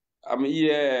 I'm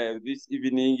here this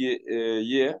evening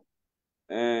here.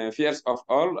 First of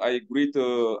all, I greet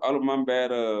all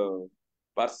member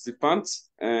participants,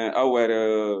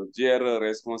 our dear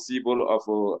responsible of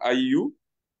IIU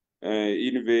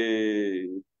in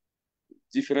the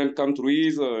different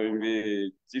countries, in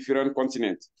the different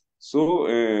continents. So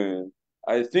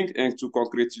I think and to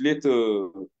congratulate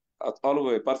at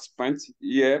all the participants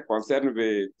here concern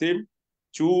the theme,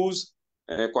 choose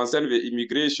concern the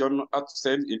immigration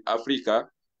accent in Africa,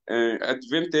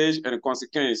 advantage and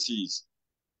consequences.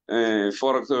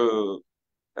 For the,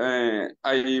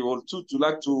 I would to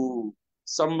like to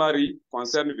summary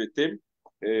concern the theme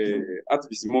at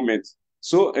this moment.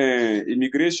 So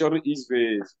immigration is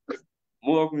the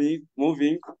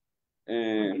moving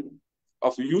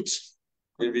of youth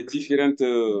the different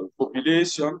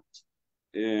population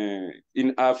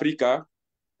in Africa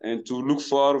and to look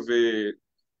for the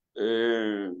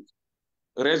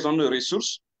reason,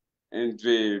 resource, and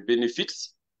the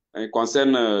benefits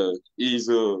concern his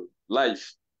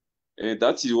life. And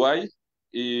that is why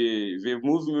the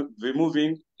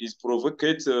moving is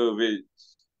provoked the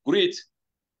great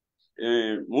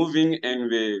moving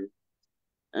and the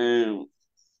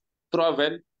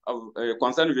travel of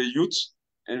concern the youth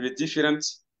and the different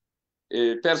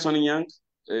person young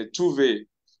to the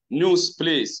news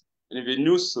place and the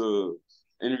news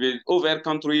and the other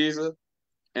countries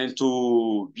and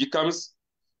to becomes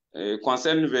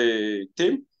concern the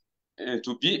team and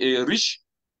to be a rich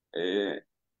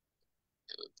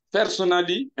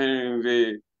personally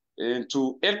and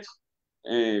to help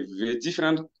the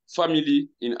different family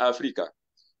in Africa.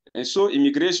 And so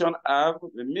immigration have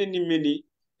many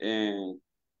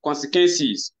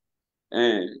consequences.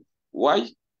 Why?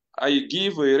 I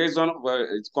give a reason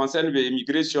concern the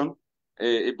immigration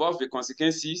above the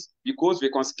consequences, because the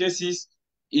consequences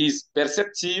is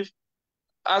perceptive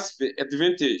as the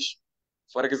advantage.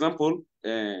 For example,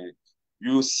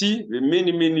 you see the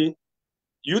many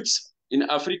youths in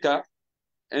Africa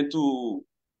and to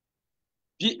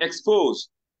be exposed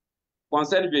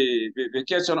concern the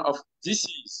question of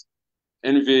disease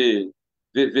and the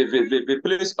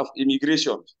place of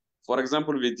immigration. For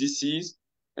example, the disease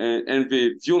and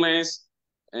the violence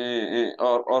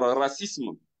or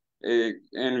racism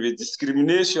and the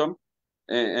discrimination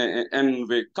and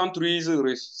the countries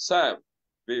receive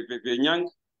the young,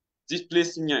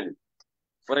 displaced young.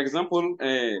 For example,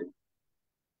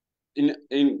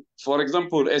 for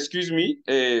example, excuse me,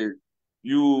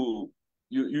 you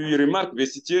remark the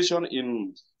situation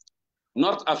in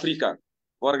North Africa.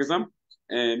 For example,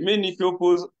 many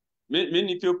people,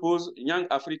 young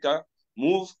Africa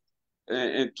move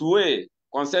to a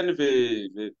concern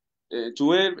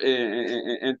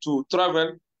and to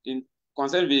travel in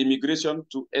concern the immigration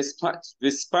to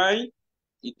Spain,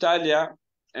 Italia,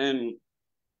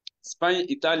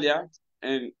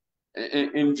 and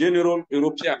in general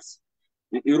Europeans.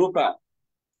 Europa,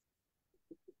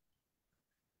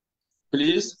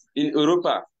 please, in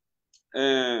Europa,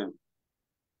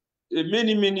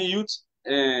 many youth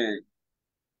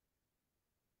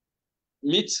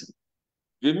meet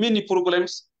the many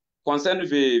problems concern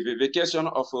the question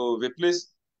of the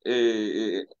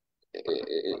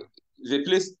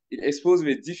place expose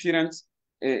the different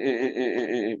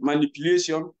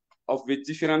manipulation of the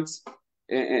different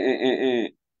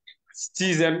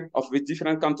citizens of the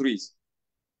different countries.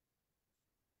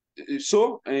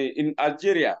 So in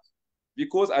Algeria,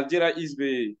 because Algeria is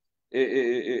the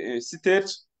third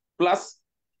place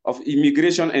of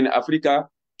immigration in Africa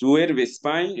to where the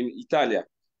Spain and Italy.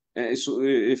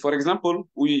 For example,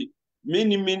 we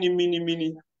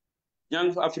many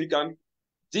young Africans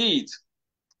did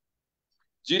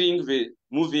during the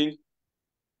moving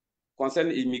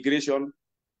concern immigration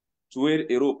to where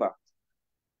Europa.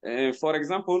 For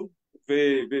example,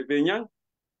 the young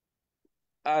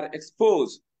are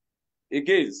exposed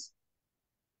against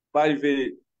by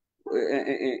the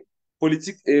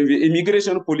the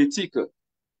immigration politique,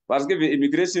 parce que the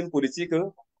immigration politique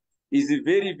is a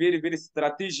very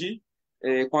strategy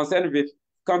concern the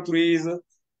countries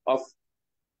of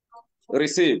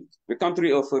receive. The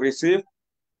country of receive,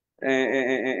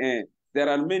 there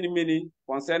are many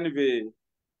concern the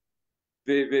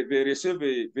receive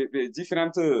the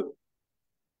different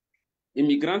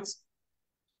immigrants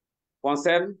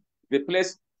concern the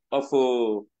place of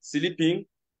sleeping,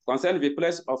 concern the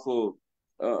place of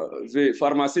the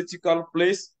pharmaceutical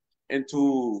place, and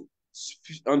to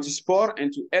support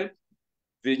and to help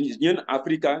the young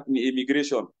Africa in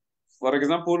immigration. For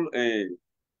example, the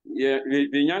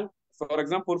young, for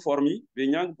example, for me, the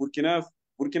young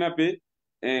Burkinabe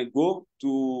go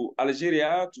to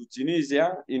Algeria, to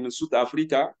Tunisia, in South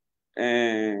Africa,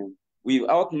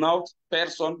 without now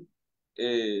person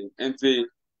and the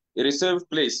reserve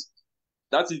place.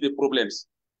 That is the problems.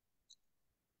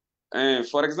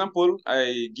 For example,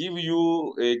 I give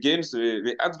you again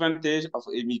the advantage of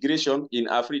immigration in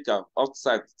Africa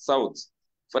outside South.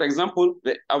 For example,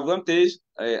 the advantage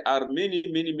are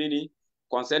many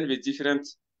concern with different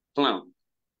plans.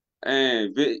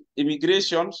 The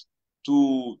immigration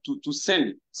to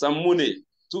send some money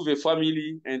to the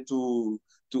family and to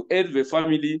help the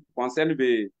family concern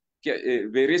the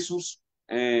resource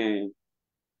to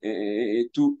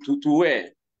where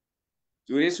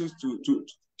to resource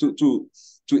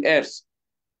to earth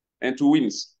and to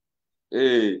winds.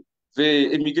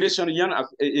 The immigration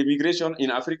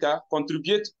in Africa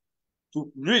contribute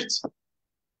to build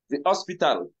the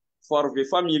hospital for the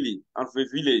family and the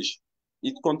village.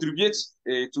 It contributes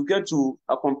to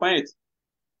accompany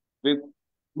the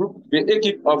group, the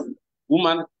equipe of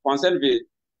women concerned the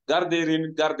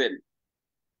garden.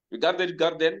 The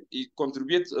garden, it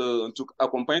contributes to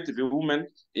accompany the women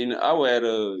in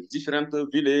our different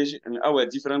village and our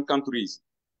different countries.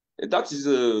 That is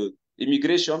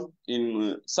immigration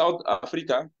in South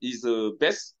Africa is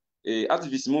best at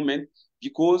this moment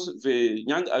because the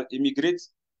young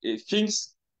immigrants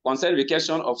thinks concern the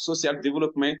question of social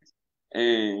development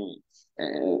to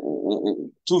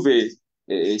the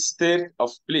state of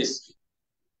place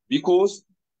because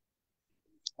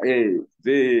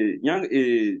the young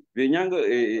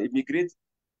immigrants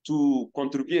to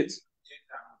contribute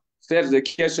for the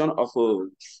question of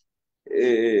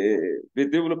the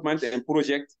development and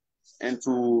project and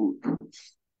to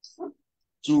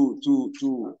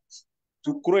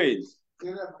create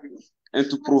and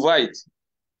to provide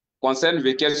concern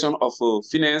the question of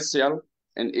financial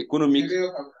and economic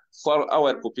for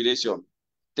our population.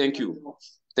 Thank you.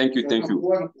 Thank you. Thank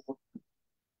you.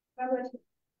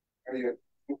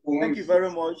 Thank you very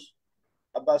much,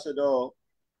 Ambassador.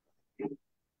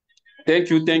 Thank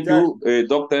you,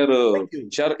 Dr.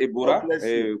 Char Ebhoria,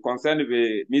 concerning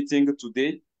the meeting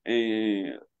today.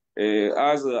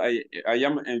 As I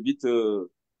am invited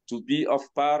to be of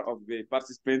part of the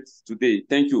participants today.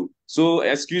 Thank you. So,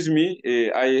 excuse me,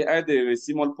 I had a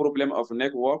small problem of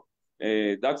network.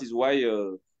 That is why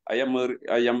I am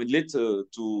late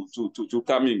to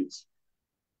come in.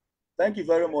 Thank you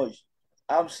very much.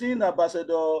 I'm seeing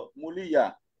Ambassador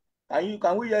Mulia.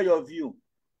 Can we hear your view?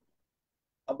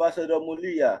 Ambassador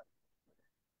Mulia.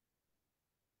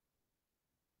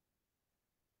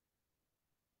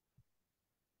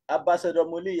 Ambassador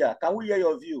Mulia, can we hear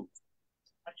your view?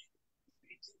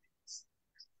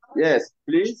 Yes,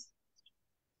 please.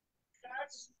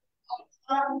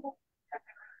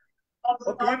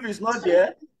 Okay, if it's not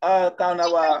there, can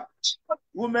our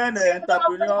Women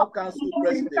Entrepreneur Council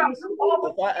President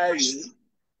of IIU,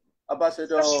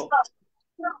 Ambassador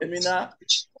Emina,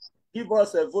 give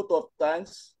us a vote of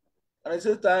thanks, and at the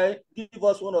same time, give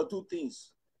us one or two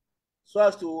things so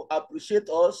as to appreciate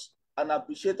us and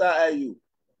appreciate IIU.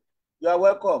 You are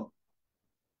welcome.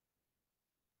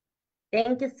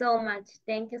 Thank you so much.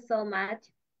 Thank you so much.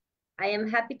 I am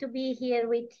happy to be here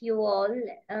with you all,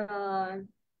 and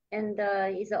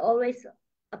it's always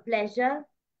a pleasure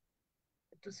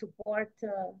to support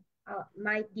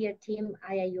my dear team,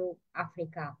 IIU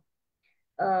Africa.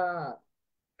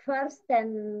 First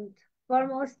and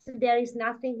foremost, there is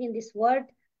nothing in this world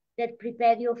that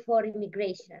prepare you for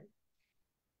immigration.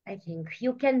 I think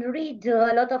you can read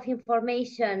a lot of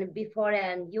information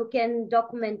beforehand. You can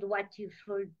document what you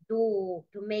should do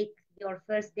to make your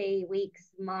first day,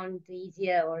 weeks, month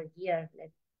easier or year,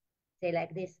 let's say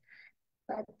like this.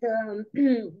 But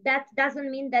that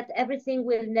doesn't mean that everything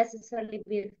will necessarily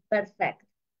be perfect.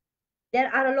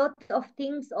 There are a lot of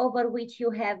things over which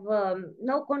you have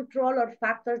no control or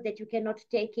factors that you cannot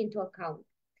take into account.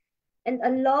 And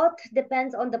a lot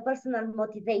depends on the personal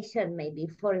motivation, maybe,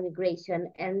 for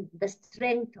immigration and the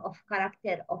strength of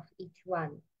character of each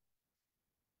one.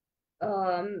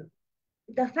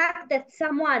 The fact that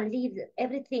someone leaves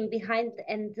everything behind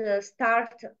and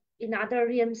start in other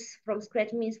realms from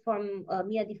scratch means from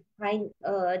mere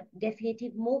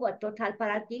definitive move, a total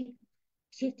paradigm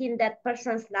shift in that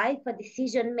person's life, a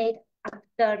decision made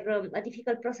after a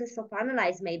difficult process of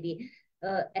analyze, maybe,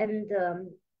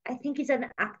 I think it's an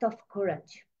act of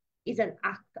courage. It's an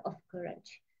act of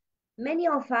courage. Many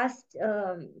of us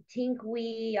think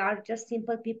we are just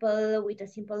simple people with a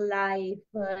simple life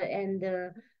and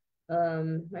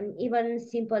even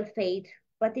simple fate,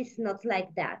 but it's not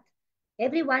like that.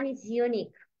 Everyone is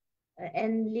unique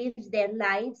and lives their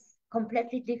lives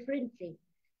completely differently.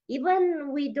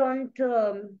 Even we don't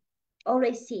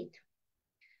always see it.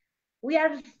 We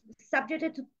are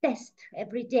subjected to test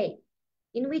every day,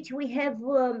 in which we have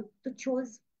to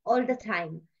choose all the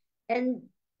time. And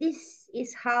this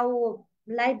is how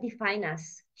life defines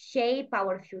us, shape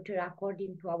our future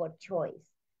according to our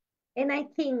choice. And I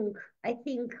think at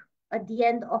the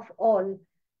end of all,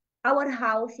 our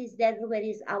house is there where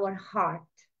is our heart.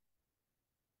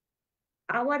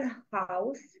 Our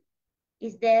house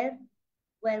is there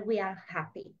where we are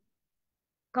happy.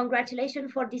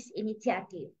 Congratulations for this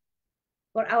initiative.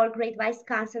 For our great Vice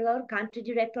Chancellor, Country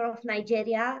Director of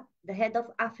Nigeria, the Head of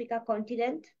Africa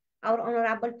Continent, our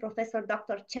Honorable Professor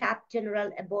Dr. Chap, General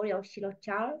Ebhoria of Usiholo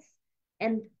Charles,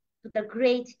 and to the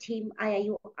great team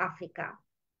IIU Africa.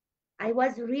 I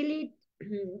was really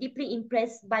deeply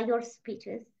impressed by your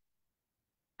speeches.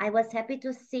 I was happy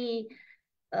to see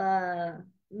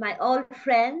my old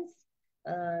friends,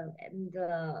 and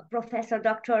Professor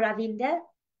Dr. Ravinder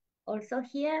also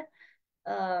here.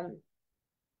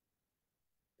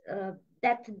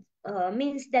 That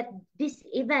means that this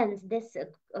event, this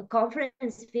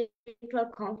conference, virtual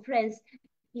conference,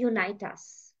 unite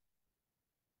us.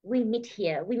 We meet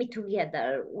here, we meet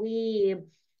together, we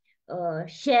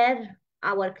share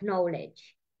our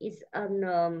knowledge. It's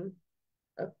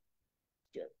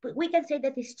we can say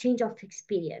that it's change of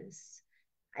experience.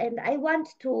 And I want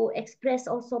to express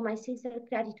also my sincere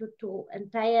gratitude to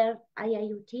entire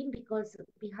IIU team, because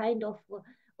behind of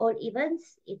all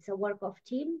events, it's a work of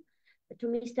team. To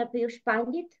Mr. Piyush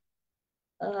Pandit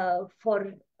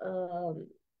for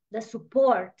the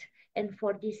support and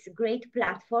for this great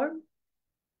platform,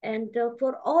 and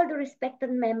for all the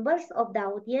respected members of the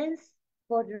audience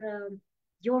for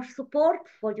your support,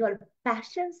 for your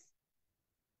passions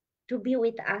to be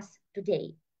with us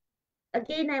today.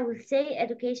 Again, I will say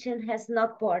education has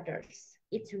not borders,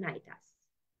 it unites us.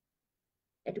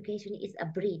 Education is a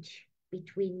bridge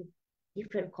between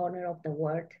different corners of the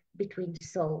world, between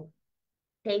soul.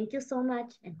 Thank you so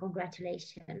much and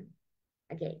congratulations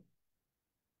again.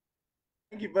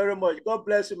 Thank you very much. God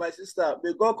bless you, my sister.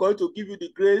 May God continue to give you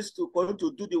the grace to continue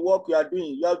to do the work you are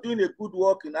doing. You are doing a good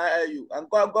work in IIU, and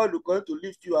God will continue to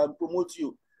lift you and promote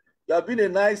you. You have been a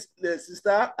nice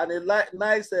sister and a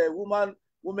nice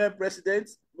woman president.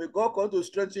 May God continue to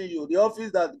strengthen you. The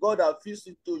office that God has fixed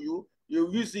to you,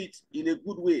 you use it in a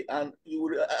good way, and you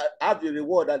will have the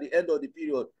reward at the end of the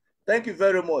period. Thank you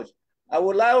very much. I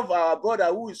would love our brother,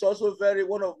 who is also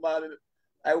one of my,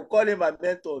 I will call him my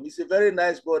mentor. He's a very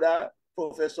nice brother,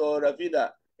 Professor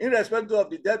Ravina. Irrespective of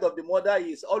the death of the mother,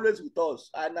 he is always with us.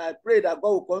 And I pray that God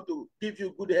will come to give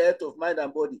you good health of mind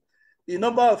and body. The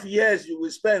number of years you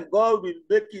will spend, God will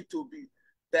make it to be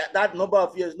that number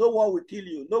of years. No one will kill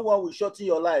you. No one will shorten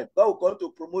your life. God will come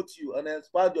to promote you and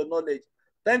expand your knowledge.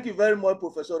 Thank you very much,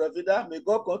 Professor Ravina. May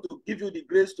God come to give you the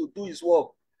grace to do his work.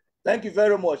 Thank you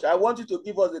very much. I want you to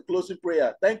give us a closing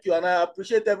prayer. Thank you. And I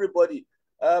appreciate everybody.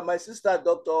 My sister,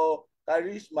 Dr.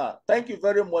 Karishma, thank you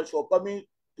very much for coming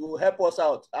to help us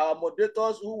out. Our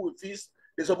moderators who will feast,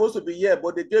 they're supposed to be here,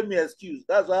 but they gave me an excuse.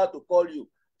 That's why I had to call you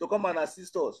to come and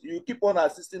assist us. You keep on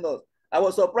assisting us. I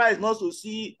was surprised not to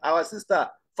see our sister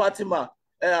Fatima,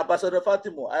 Ambassador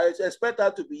Fatima. I expect her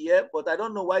to be here, but I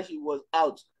don't know why she was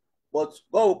out. But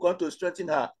God will come to strengthen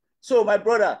her. So, my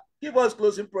brother, give us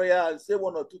closing prayer and say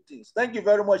one or two things. Thank you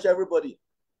very much, everybody.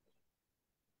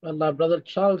 Well, Brother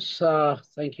Charles,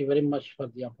 thank you very much for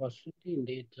the opportunity.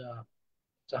 Indeed,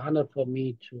 it's an honor for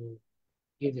me to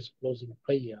give this closing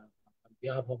prayer on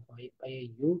behalf of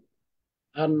IIU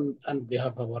and on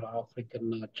behalf of our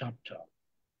African chapter.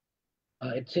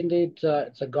 It's indeed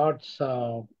it's a God's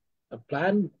a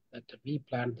plan that we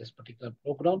planned this particular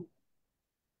program,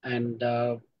 and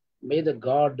may the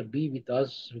God be with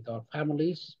us, with our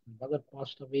families. My mother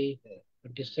passed away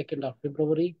 22nd of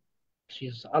February.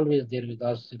 She's always there with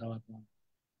us in our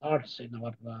hearts, in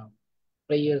our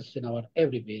prayers, in our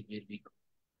everywhere where we go.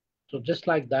 So just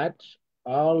like that,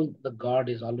 all the God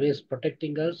is always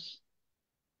protecting us,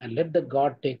 and let the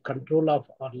God take control of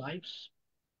our lives.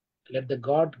 Let the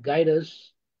God guide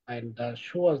us and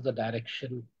show us the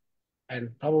direction, and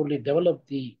probably develop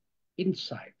the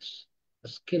insights, the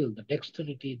skill, the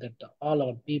dexterity that all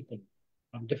our people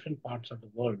from different parts of the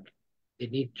world, they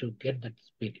need to get that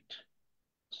spirit.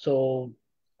 So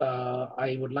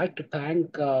I would like to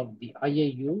thank the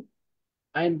IIU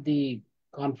and the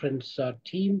conference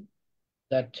team,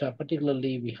 that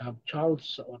particularly we have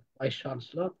Charles, our Vice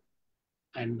Chancellor,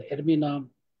 and Ermina,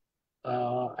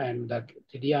 and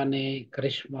Tidiane,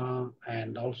 Karishma,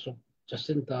 and also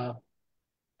Jacinta,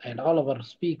 and all of our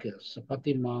speakers,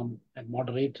 Fatima, and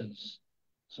moderators.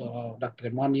 So Dr.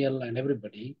 Emmanuel and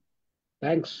everybody,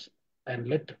 thanks, and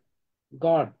let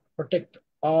God protect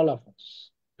all of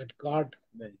us. Let God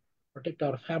protect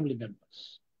our family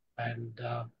members. And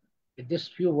with these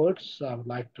few words, I would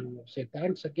like to say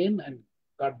thanks again, and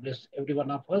God bless every one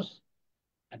of us.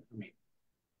 And amen.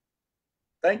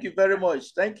 Thank you very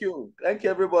much. Thank you. Thank you,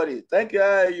 everybody. Thank you,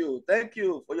 IIU. Thank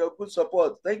you for your good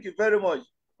support. Thank you very much.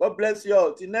 God bless you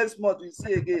all. Till next month, we'll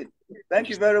see you again. Thank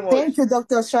you very much. Thank you,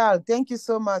 Dr. Charles. Thank you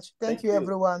so much. Thank you,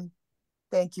 everyone.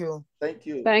 Thank you. Thank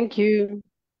you. Thank you.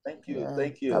 Thank you. Yeah.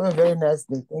 Thank you. Have a very nice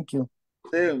day. Thank you.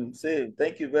 Same.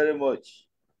 Thank you very much.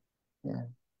 Yeah.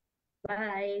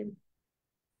 Bye.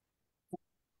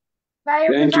 Bye,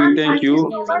 Thank everyone. you. Thank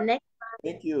you.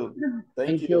 Thank you.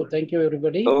 Thank you. Thank you,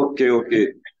 everybody.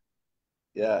 Okay.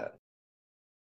 Yeah.